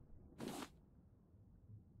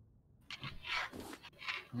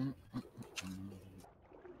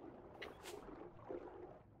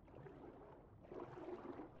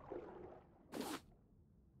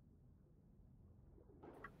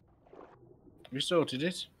 You sorted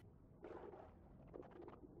it?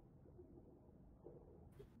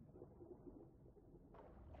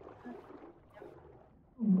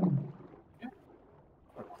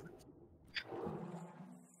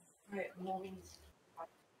 Right, mornings.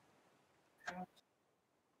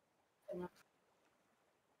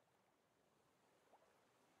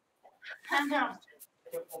 I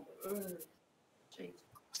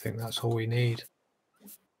think that's all we need.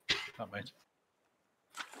 That, mate.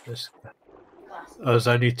 Just... Oh, there's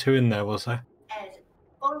only 2 in there, was there?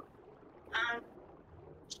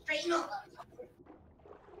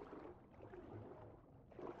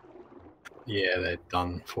 Yeah, they're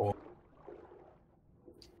done for.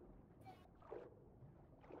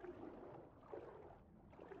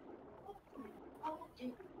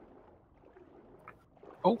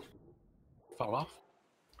 Oh, fell off.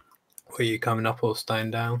 Were you coming up or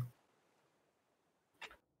staying down?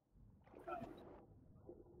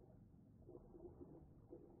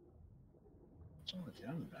 It's all at the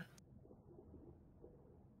end there.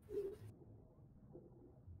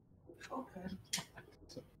 Okay.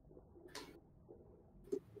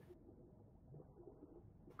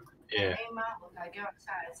 Yeah. I go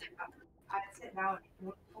outside, I sit down and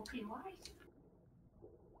look fucking light.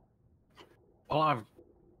 Well, I've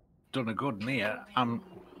done a good near. I'm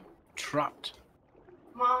trapped.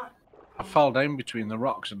 I fell down between the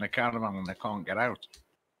rocks and the caravan and I can't get out.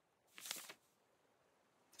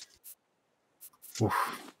 Oof.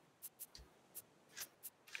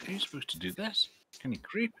 How are you supposed to do this? Can you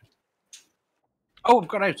creep? Oh, I've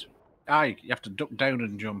got out. Aye, you have to duck down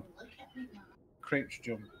and jump. Crouch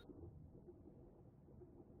jump.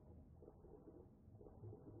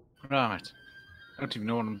 Right. I don't even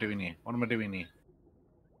know what I'm doing here. What am I doing here?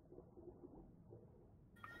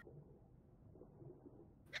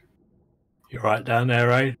 You're right down there,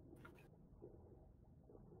 right?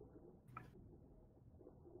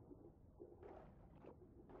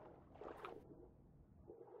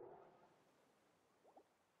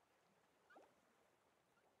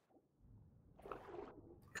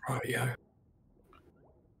 Right, yo.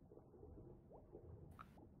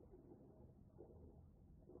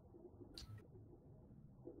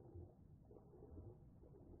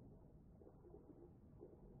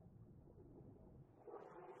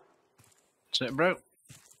 That's it, bro.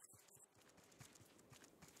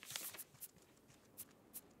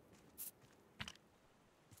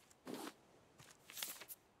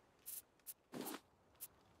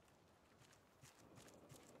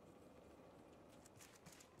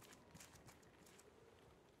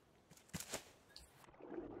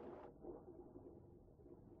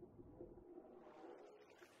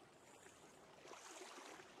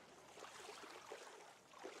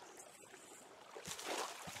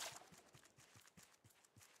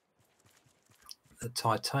 The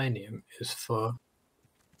titanium is for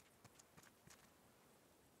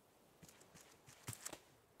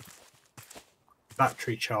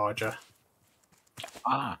battery charger.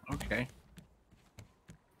 Ah, okay.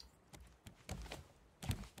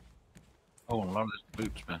 Oh, a lot of this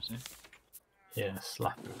boots messy. Yeah,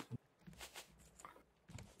 slap it.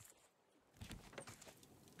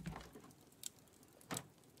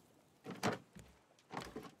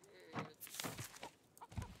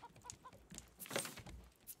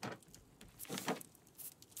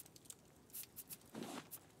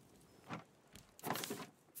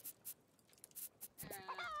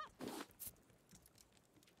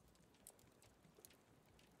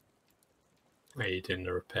 Are you doing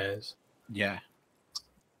the repairs? Yeah.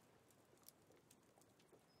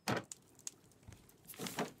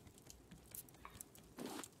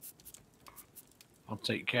 I'll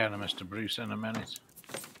take care of Mr. Bruce in a minute.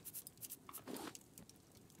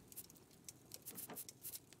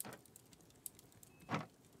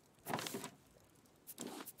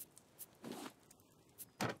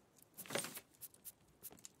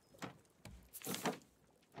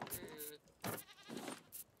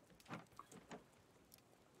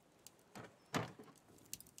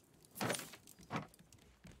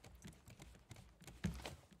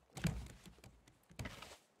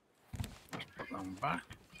 Put them back.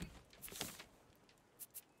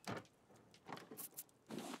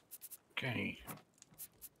 Okay.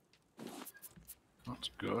 That's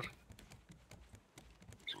good.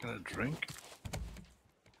 Let's get a drink.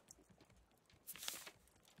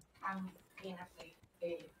 I'm going to have to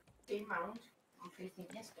be round on facing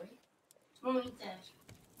this way. Tomorrow Thursday.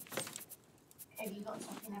 Have you got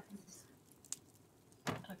something happen to this?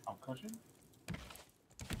 I'll cut you. I'm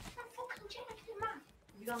fucking checking, man.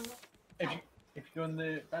 Have you gone look? If you go in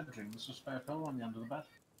the bedroom, there's a spare pillow on the end of the bed.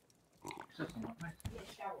 Sit on that, mate. Yeah,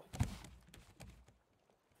 shower.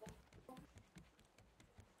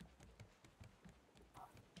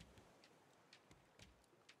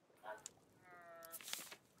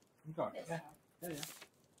 You got it? Yeah. Yeah.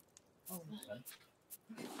 Oh,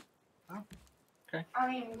 oh, okay. I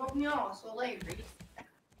mean, rub me arse all over it.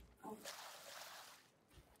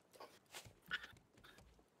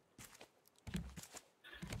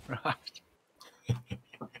 Right.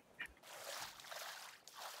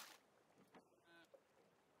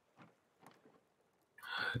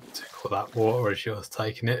 Took all that water as yours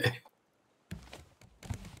taking it.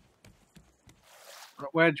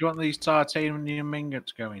 Where do you want these titanium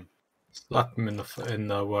ingots going? Slap them in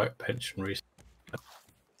the workbench and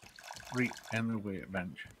In the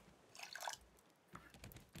workbench.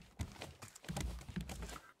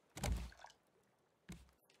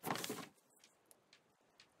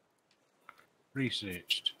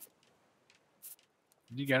 Researched.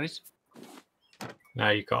 Did you get it? Now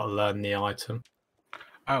you've got to learn the item.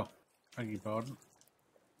 Oh, beg your pardon.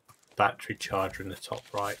 Battery charger in the top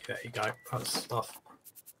right. There you go. That's stuff.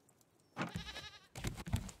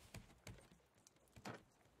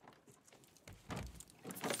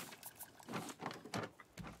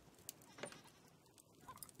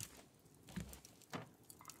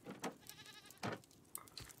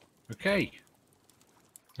 Okay.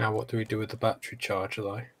 Now what do we do with the battery charger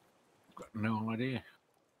though? Got no idea.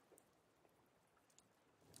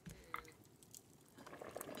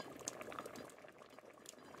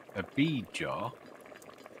 A bead jar?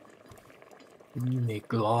 You need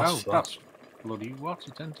glass. Oh, that's bloody what,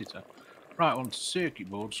 isn't it? Right, on circuit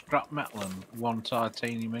board, scrap metal and one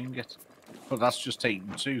titanium ingot. But that's just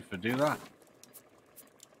taking two for do that.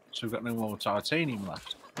 So we've got no more titanium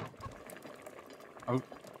left. Oh,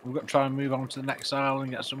 we've got to try and move on to the next aisle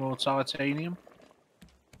and get some more titanium.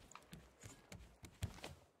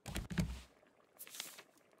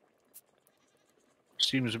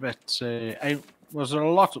 Seems a bit... was there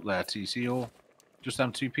a lot up there, TC, or just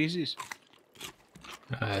them two pieces?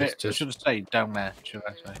 It's just... should have stayed down there, should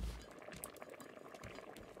I say.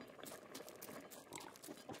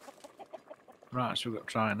 Right, so we've got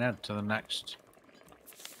to try and head to the next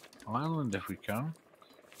island if we can.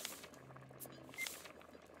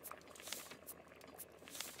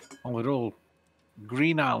 Oh, they're all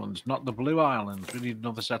green islands, not the blue islands. We need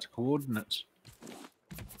another set of coordinates.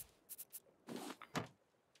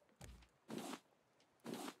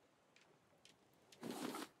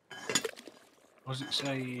 What does it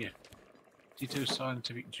say here? Tito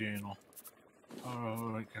Scientific Journal.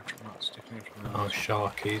 Oh, I can't from that, sticking it from Oh,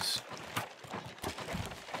 sharkies.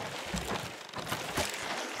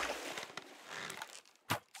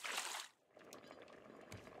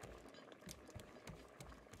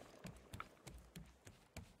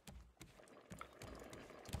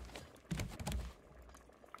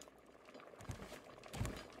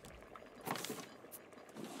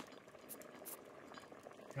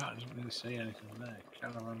 Right, I didn't really see anything there.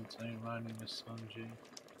 Caravan town mining the Sanji.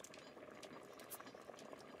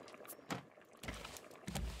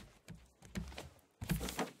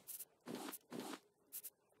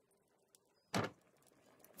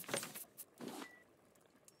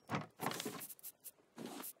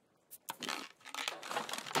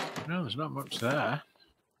 No, there's not much there.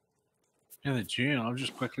 In the journal, I've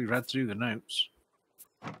just quickly read through the notes.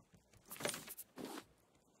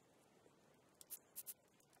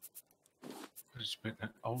 Just a bit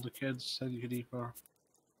older kids said you could eat for.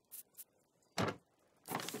 But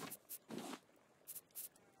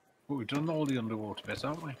we've done all the underwater bits,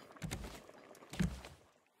 haven't we?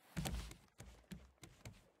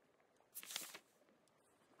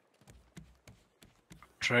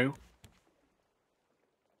 True.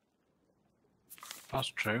 That's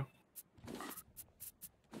true.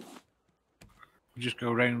 We just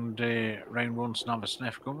go round once and have a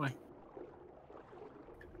sniff, can't we?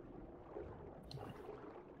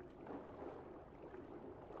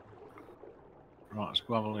 Right, let's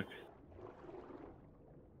go have a look.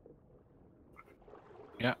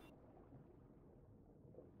 Yeah.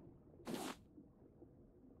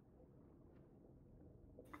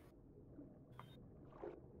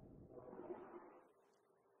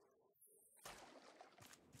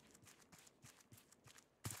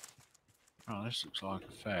 Oh, this looks like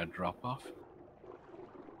a fair drop-off.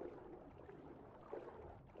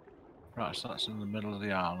 Right, so that's in the middle of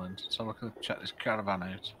the island. So I can check this caravan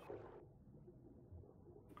out.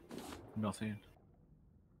 Nothing.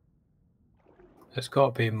 There's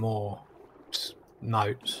got to be more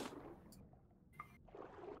notes.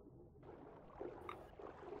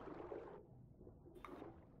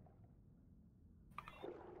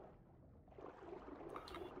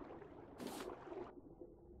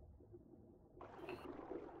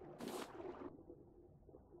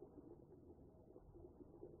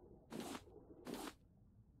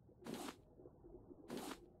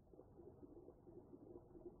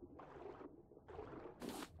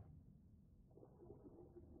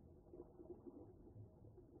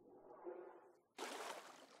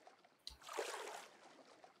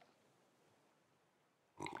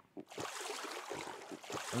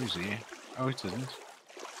 Oh, he's here. Oh, it isn't.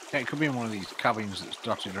 Yeah, it could be in one of these cabins that's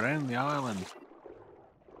dotted around the island.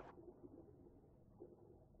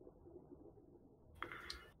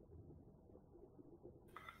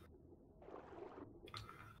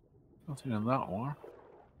 Nothing in that one.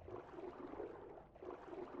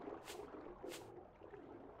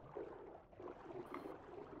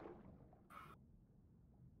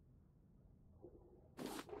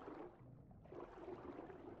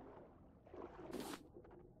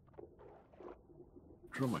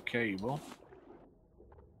 Drummer cable.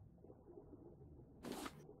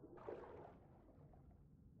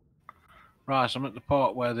 Right, so I'm at the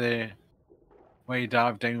part where you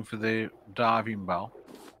dive down for the diving bell.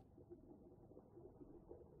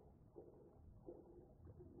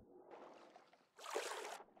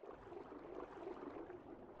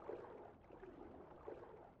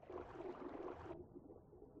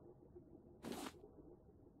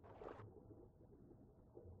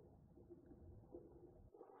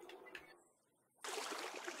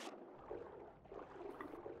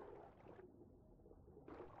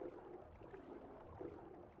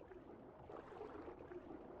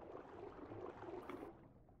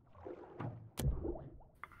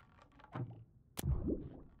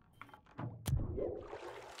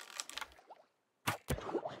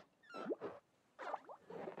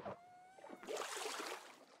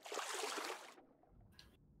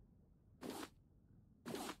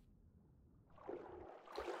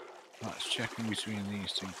 Let's check in between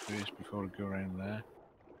these two first before I go around there.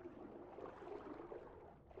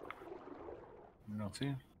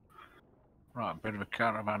 Nothing. Right, bit of a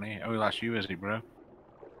caravan here. Oh, that's you, is it, bro?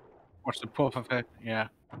 What's the puff of it? Yeah.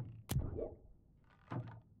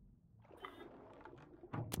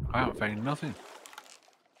 I haven't found nothing.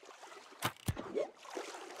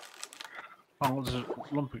 Oh, there's a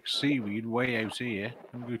lump of seaweed way out here.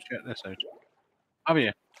 Let me go check this out. Have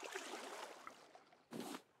you?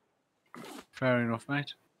 Fair enough,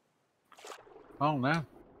 mate. Oh, no.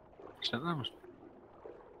 Sent those.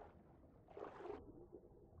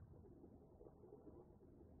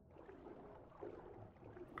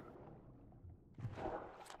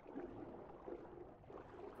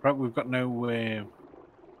 Right, we've got no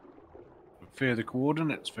further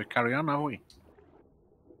coordinates for carry on, have we?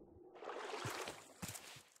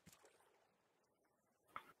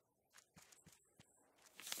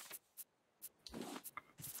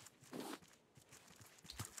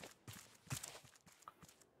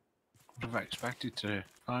 Would have expected to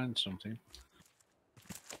find something.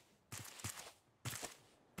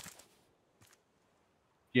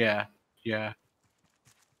 Yeah, yeah.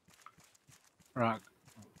 Right,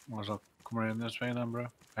 might as well come around this way then, bro.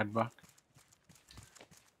 Head back.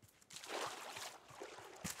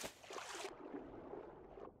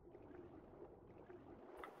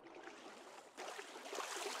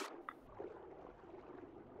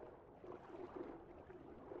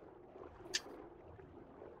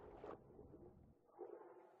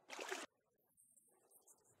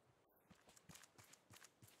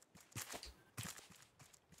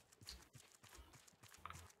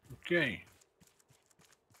 Okay.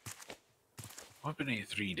 I've been here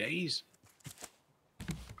 3 days.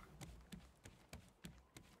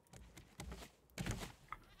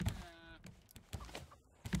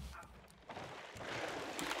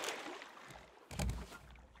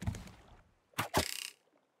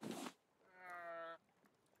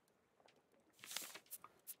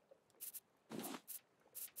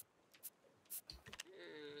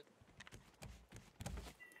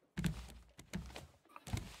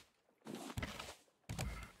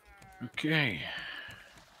 Okay.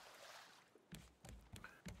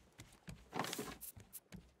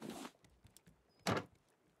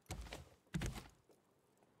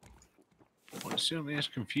 Well, it certainly is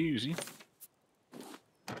confusing.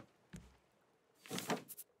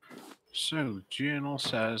 So, journal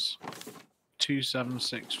says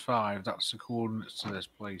 2765. That's the coordinates to this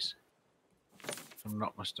place, if I'm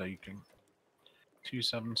not mistaken.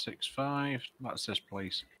 2765. That's this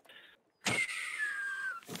place.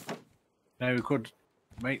 Now we could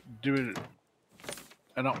do it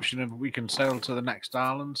an option of we can sail to the next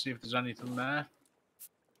island, see if there's anything there.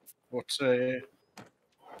 But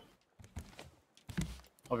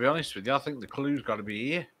I'll be honest with you, I think the clue's got to be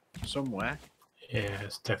here somewhere. Yeah,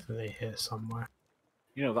 it's definitely here somewhere.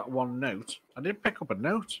 You know, that one note. I did pick up a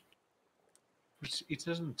note. But it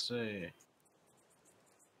isn't.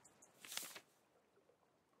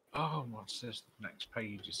 Oh, what's this? The next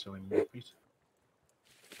page is so inappropriate.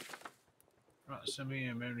 Right,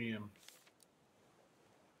 Samir, Miriam.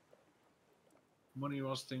 Money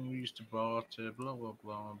was thing we used to barter, blah blah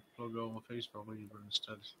blah. Plug all the face value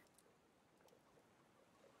instead.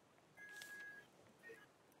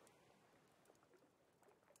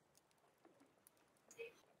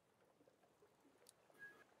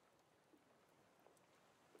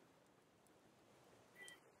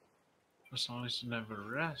 The silence never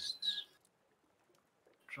rests.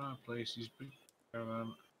 Try places, big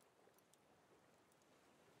caravan.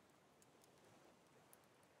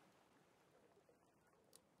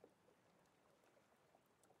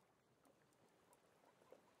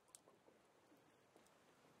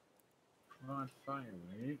 Provide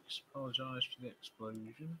fireworks. Apologise for the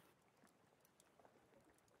explosion.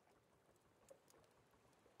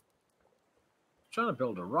 Trying to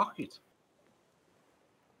build a rocket.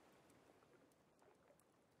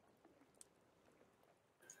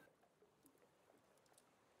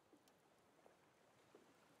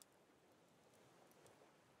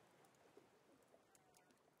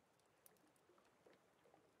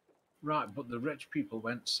 Right, but the rich people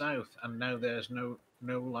went south, and now there's no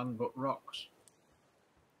land but rocks.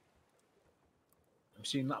 I've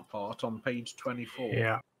seen that part on page 24.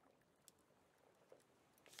 Yeah.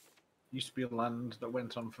 Used to be a land that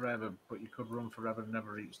went on forever, but you could run forever and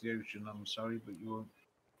never reach the ocean. I'm sorry, but you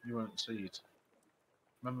won't see it.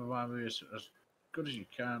 Remember my words, as good as you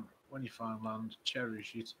can. When you find land,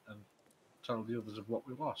 cherish it and tell the others of what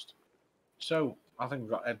we lost. So I think we've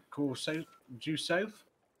got Ed course south, due south.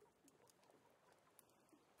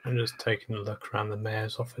 I'm just taking a look around the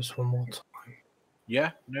mayor's office one more time. Yeah,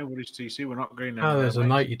 nobody's TC. We're not going anywhere. Oh, there's a mate.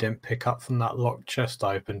 note you didn't pick up from that locked chest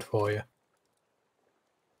I opened for you.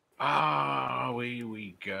 Ah, here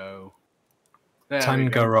we go. There we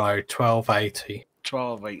Tango go. Road, 1280.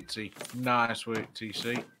 1280. Nice work,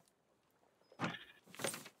 TC.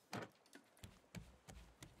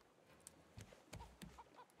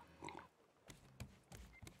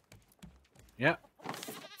 Yep.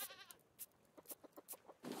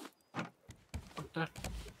 What the?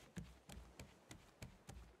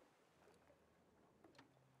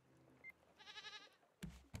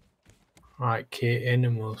 Right, key in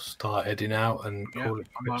and we'll start heading out and Yeah, call it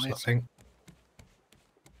I'm on quits, I it. think.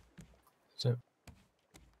 So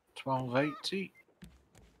 1280.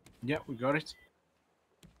 Yep, we got it.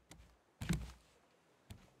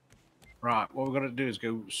 Right, what we've got to do is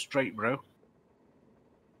go straight, bro.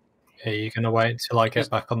 yeah, you're going to wait until I get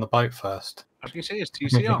back on the boat first. I was going to say, is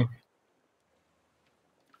TC on?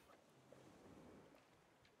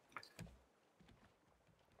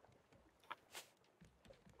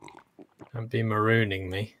 And be marooning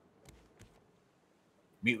me.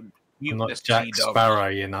 Mute I'm not this Jack T-dog. Sparrow,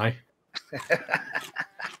 you know.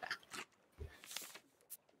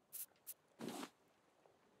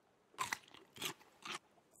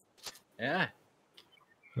 Yeah.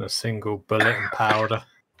 A single bullet and powder.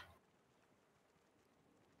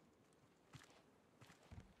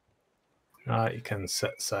 Right, you can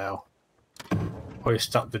set sail.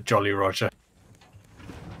 Hoist up the Jolly Roger.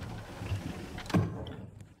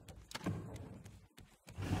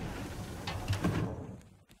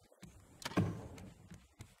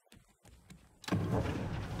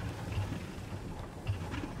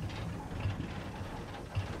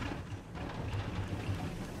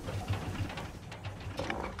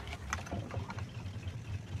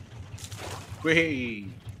 Whee!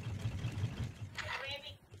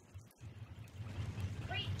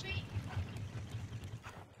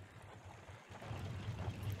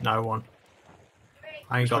 No one.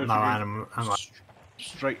 I ain't got no ammo.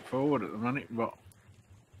 Straightforward at the minute, but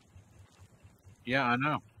yeah, I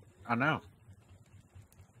know. I know.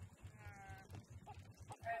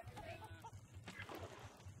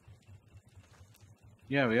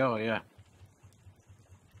 Yeah, we are, yeah.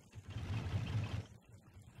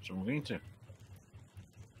 So I'm going to.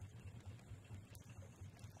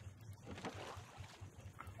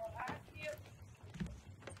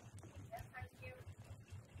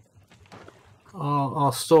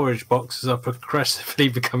 Our storage boxes are progressively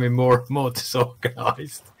becoming more and more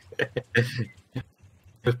disorganised.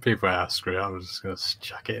 Because people are screw it, I'm just going to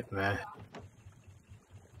chuck it in there.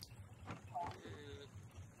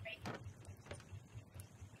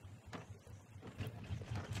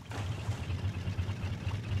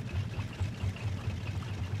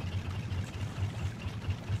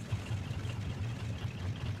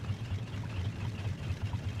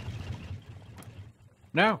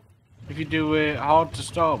 No. If you do hard to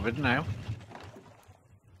starboard now.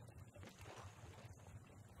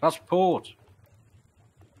 That's port.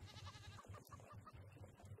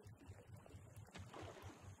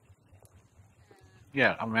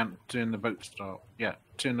 Yeah, I meant turn the boat start. Yeah,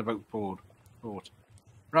 turn the boat forward. Port.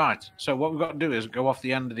 Right, so what we've got to do is go off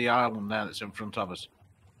the end of the island there that's in front of us.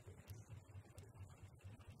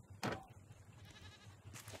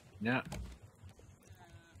 Yeah.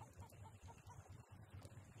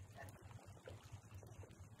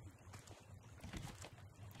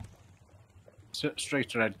 Sit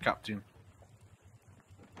straight ahead, Captain.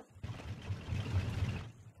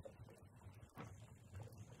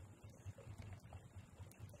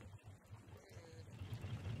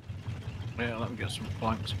 Yeah, let me get some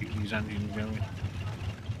planks to keep these engines going.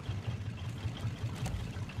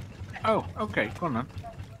 Oh, okay, go on then.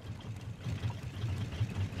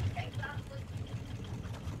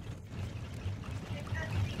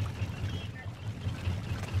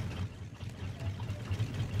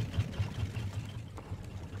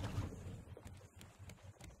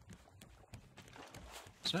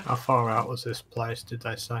 How far out was this place, did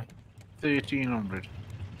they say? 1300.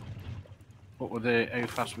 But with the how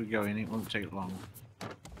fast we're going, it won't take long.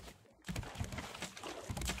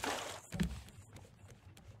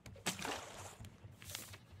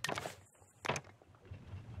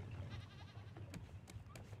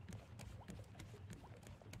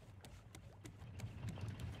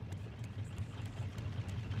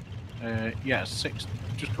 Yeah,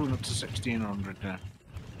 just coming up to 1600 now.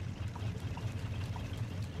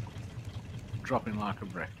 Dropping like a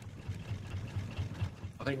brick.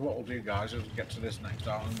 I think what we'll do, guys, is get to this next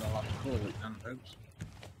island. I'll have to call it then, folks.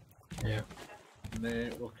 Yeah.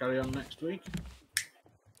 And we'll carry on next week.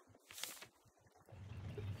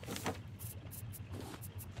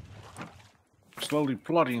 Slowly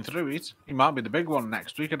plodding through it. It might be the big one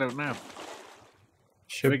next week, I don't know.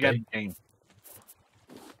 Should big be. EndGame.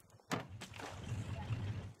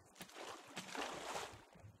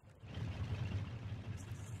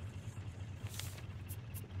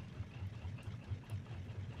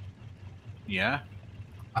 Yeah.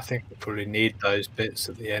 I think we probably need those bits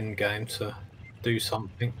at the end game to do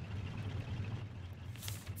something.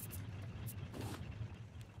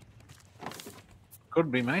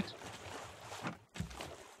 Could be, mate.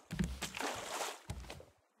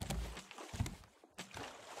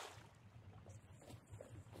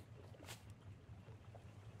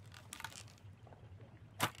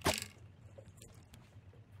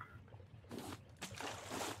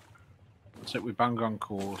 That's it, we bang on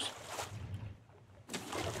course.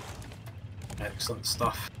 Excellent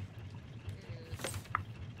stuff.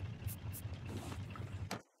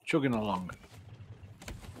 Chugging along.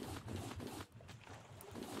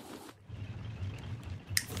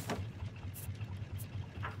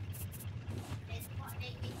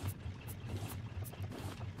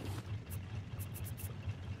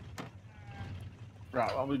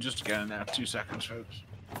 Right, well, we're just getting there. 2 seconds, folks.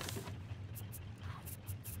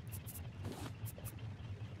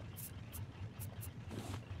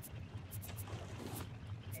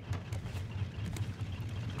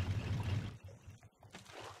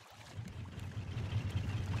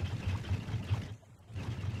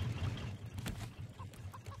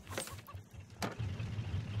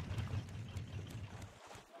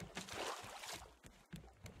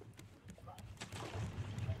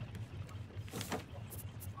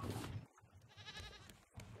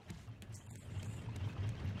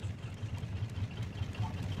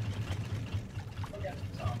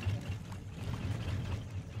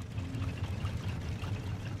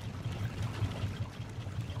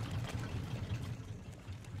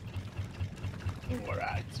 All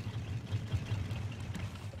right.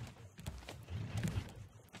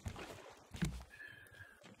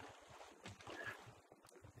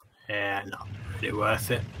 Yeah, not really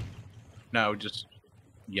worth it. No, just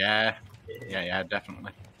yeah,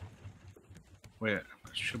 definitely. We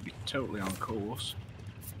should be totally on course.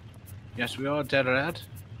 Yes, we are dead ahead.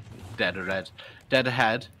 Dead ahead. Dead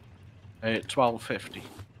ahead. 12:50.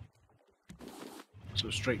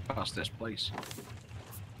 So straight past this place.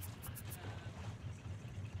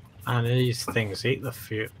 And these things eat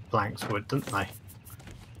the planks wood, don't they?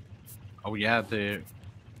 Oh yeah, the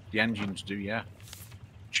engines do, yeah.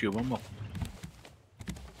 Chew them up.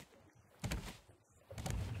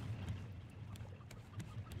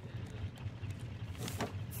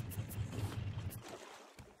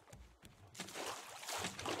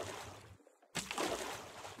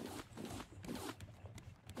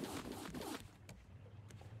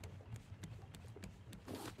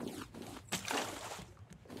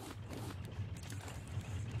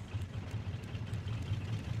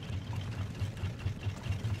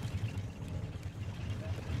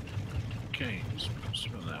 Okay, let's put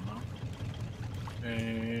some of them on.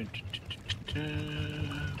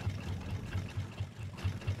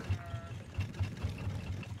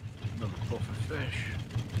 Another puff of fish.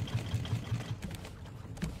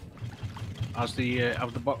 Has the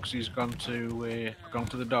have the boxes gone to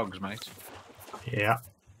the dogs, mate? Yeah.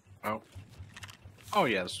 Oh. Oh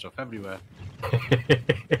yeah, there's stuff everywhere.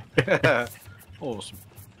 Awesome.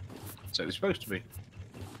 So they're supposed to be.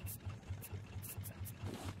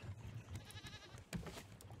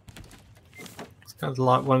 It's kind of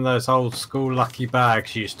like one of those old school lucky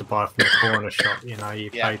bags you used to buy from the corner shop. You know,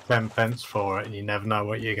 you Yeah. pay 10 pence for it and you never know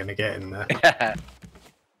what you're going to get in there.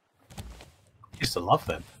 Used to love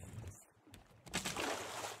them.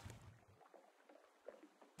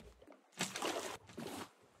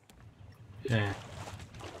 Yeah.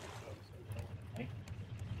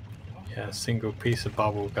 Yeah, a single piece of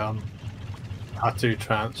bubble gum, tattoo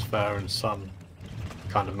transfer, and some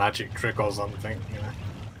kind of magic trick or something, you know.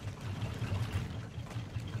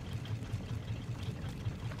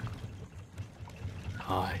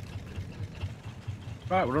 Hi.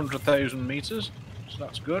 Right, we're 100,000 meters, so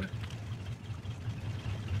that's good.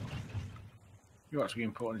 You're actually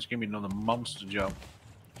important. It's giving me another monster job.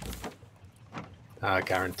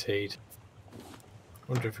 Guaranteed.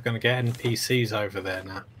 Wonder if we're going to get NPCs over there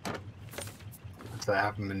now. If they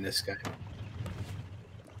have them in this game.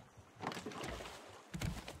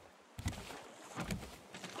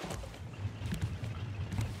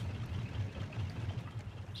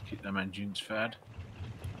 Let's keep them engines fed.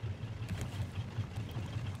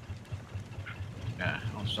 Yeah,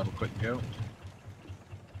 I'll just have a quick go.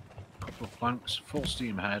 Couple of planks, full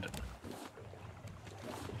steam ahead.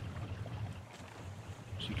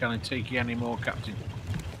 So you can't take you anymore, Captain.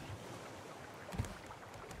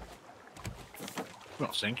 We're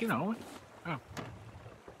not sinking, are we? Oh.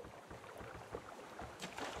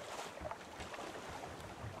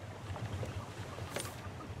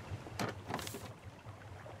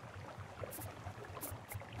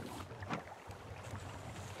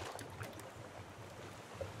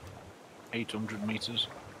 $800 meters.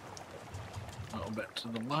 A little bit to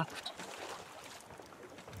the left.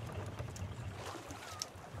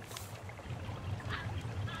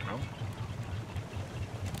 No.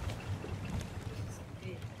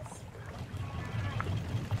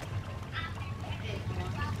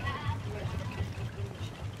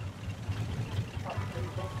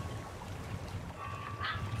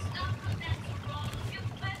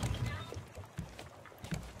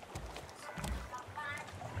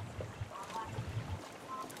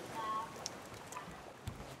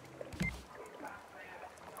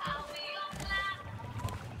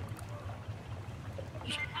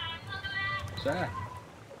 There.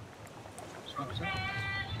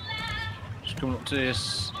 Just coming up to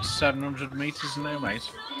 700 meters now, mate.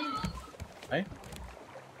 Hey?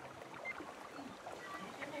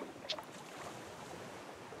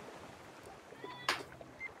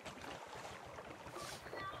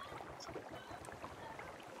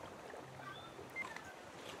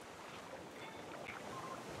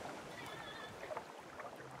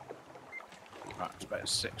 Right, it's about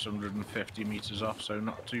 650 meters off, so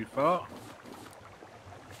not too far.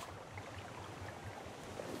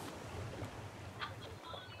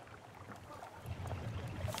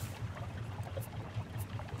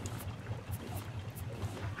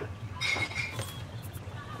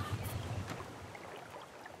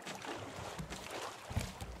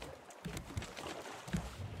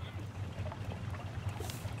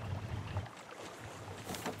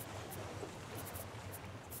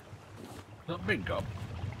 That big gob.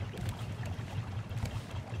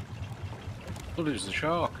 Thought it was the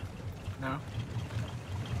shark. No.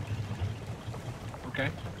 Okay.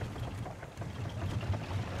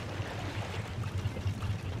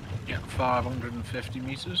 Yeah, 550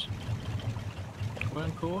 meters.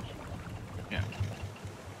 Burn course. Yeah.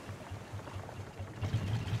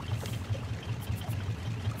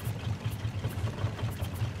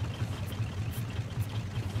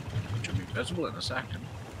 visible in a second.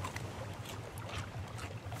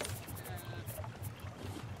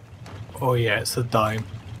 Oh yeah, it's a dome.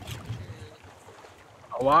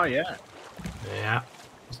 Oh, wow, yeah. Yeah,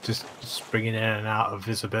 it's just springing in and out of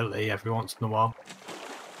visibility every once in a while.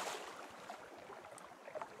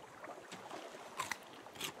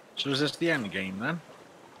 So is this the end game then?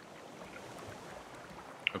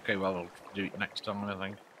 Okay, well, I'll do it next time, I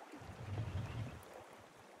think.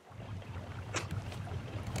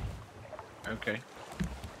 Okay.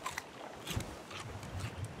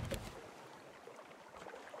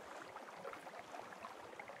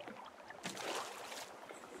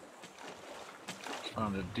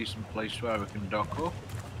 Found a decent place where we can dock up.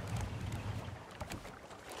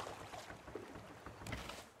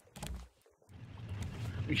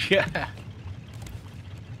 Yeah.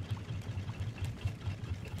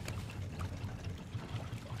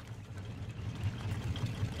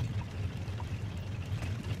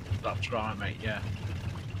 That's right, mate, yeah.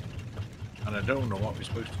 And I don't know what we're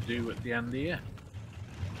supposed to do at the end here.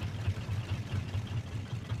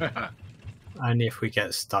 Only if we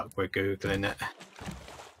get stuck, we're Googling it.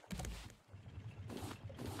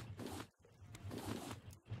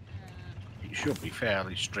 It should be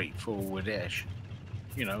fairly straightforward-ish.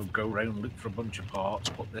 You know, go around, look for a bunch of parts,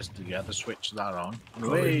 put this together, switch that on.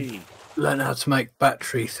 Away! Learn how to make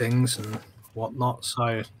battery things and whatnot,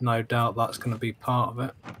 so no doubt that's going to be part of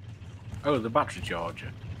it. Oh, the battery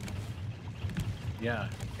charger. Yeah.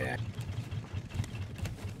 Yeah.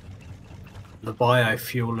 The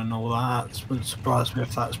biofuel and all that, wouldn't surprise me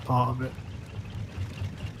if that's part of it.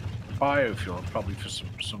 Biofuel, probably for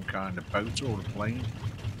some kind of boat or a plane.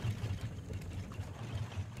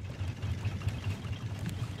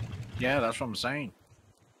 Yeah, that's what I'm saying.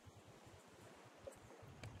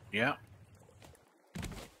 Yeah.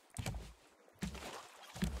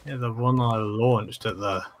 Yeah, the one I launched at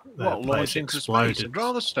the What, place launch into exploded. space? I'd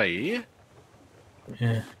rather stay here.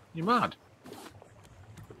 Yeah. You mad?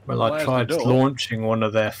 Well, I Where's the tried door? launching one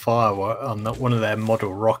of their firework on one of their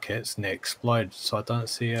model rockets, and it exploded. So I don't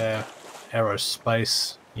see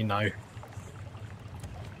aerospace, you know.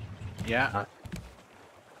 Yeah.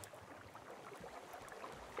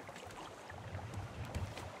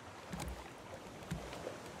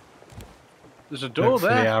 There's a door Look for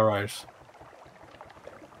the there. arrows.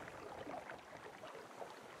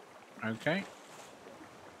 Okay.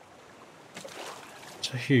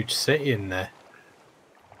 It's a huge city in there.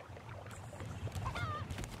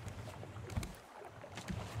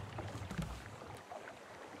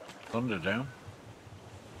 Thunderdome.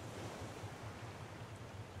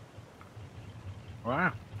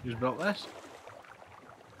 Wow, who's built this?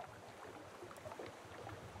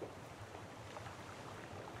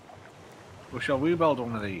 Well, shall we build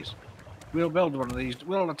one of these? We'll build one of these.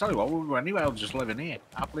 Well, I'll tell you what, we'll go anywhere, we'll just live in here.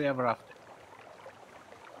 Happily ever after.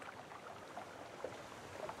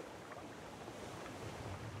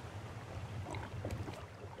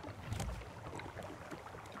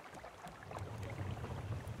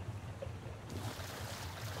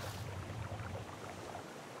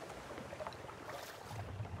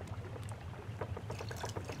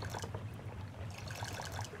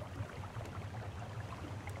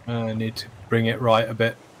 I need to bring it right a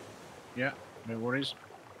bit. Yeah, no worries.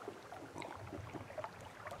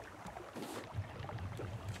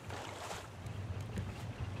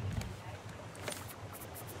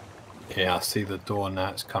 Yeah, I see the door now.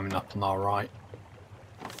 It's coming up on our right.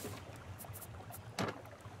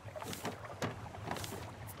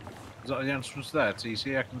 Is that the entrance there,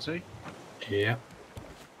 TC, I can see? Yeah.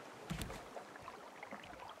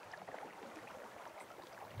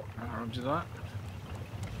 I'll do that.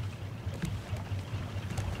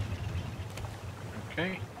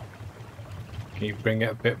 Okay. Can you bring it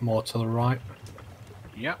a bit more to the right?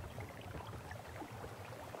 Yep.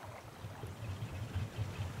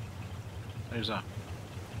 There's that.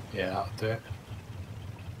 Yeah, that'll do it.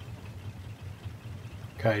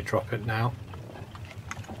 Okay, drop it now.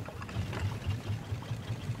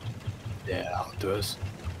 Yeah, that'll do us.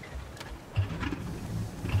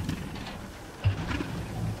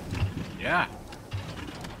 Yeah.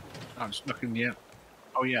 I'm stuck in the end.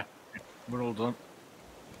 Oh yeah, we're all done.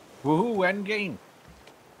 Woohoo, endgame.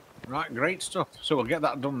 Right, great stuff. So we'll get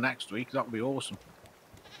that done next week. That'll be awesome.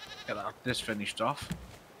 Get this finished off.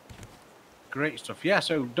 Great stuff. Yeah,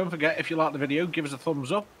 so don't forget, if you like the video, give us a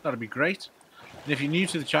thumbs up. That'd be great. And if you're new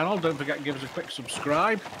to the channel, don't forget to give us a quick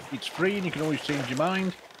subscribe. It's free and you can always change your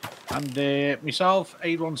mind. And myself,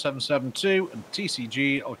 81772 and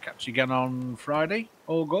TCG, I'll catch you again on Friday.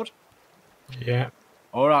 All good? Yeah.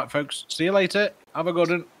 All right, folks. See you later. Have a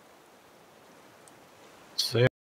good one. See ya.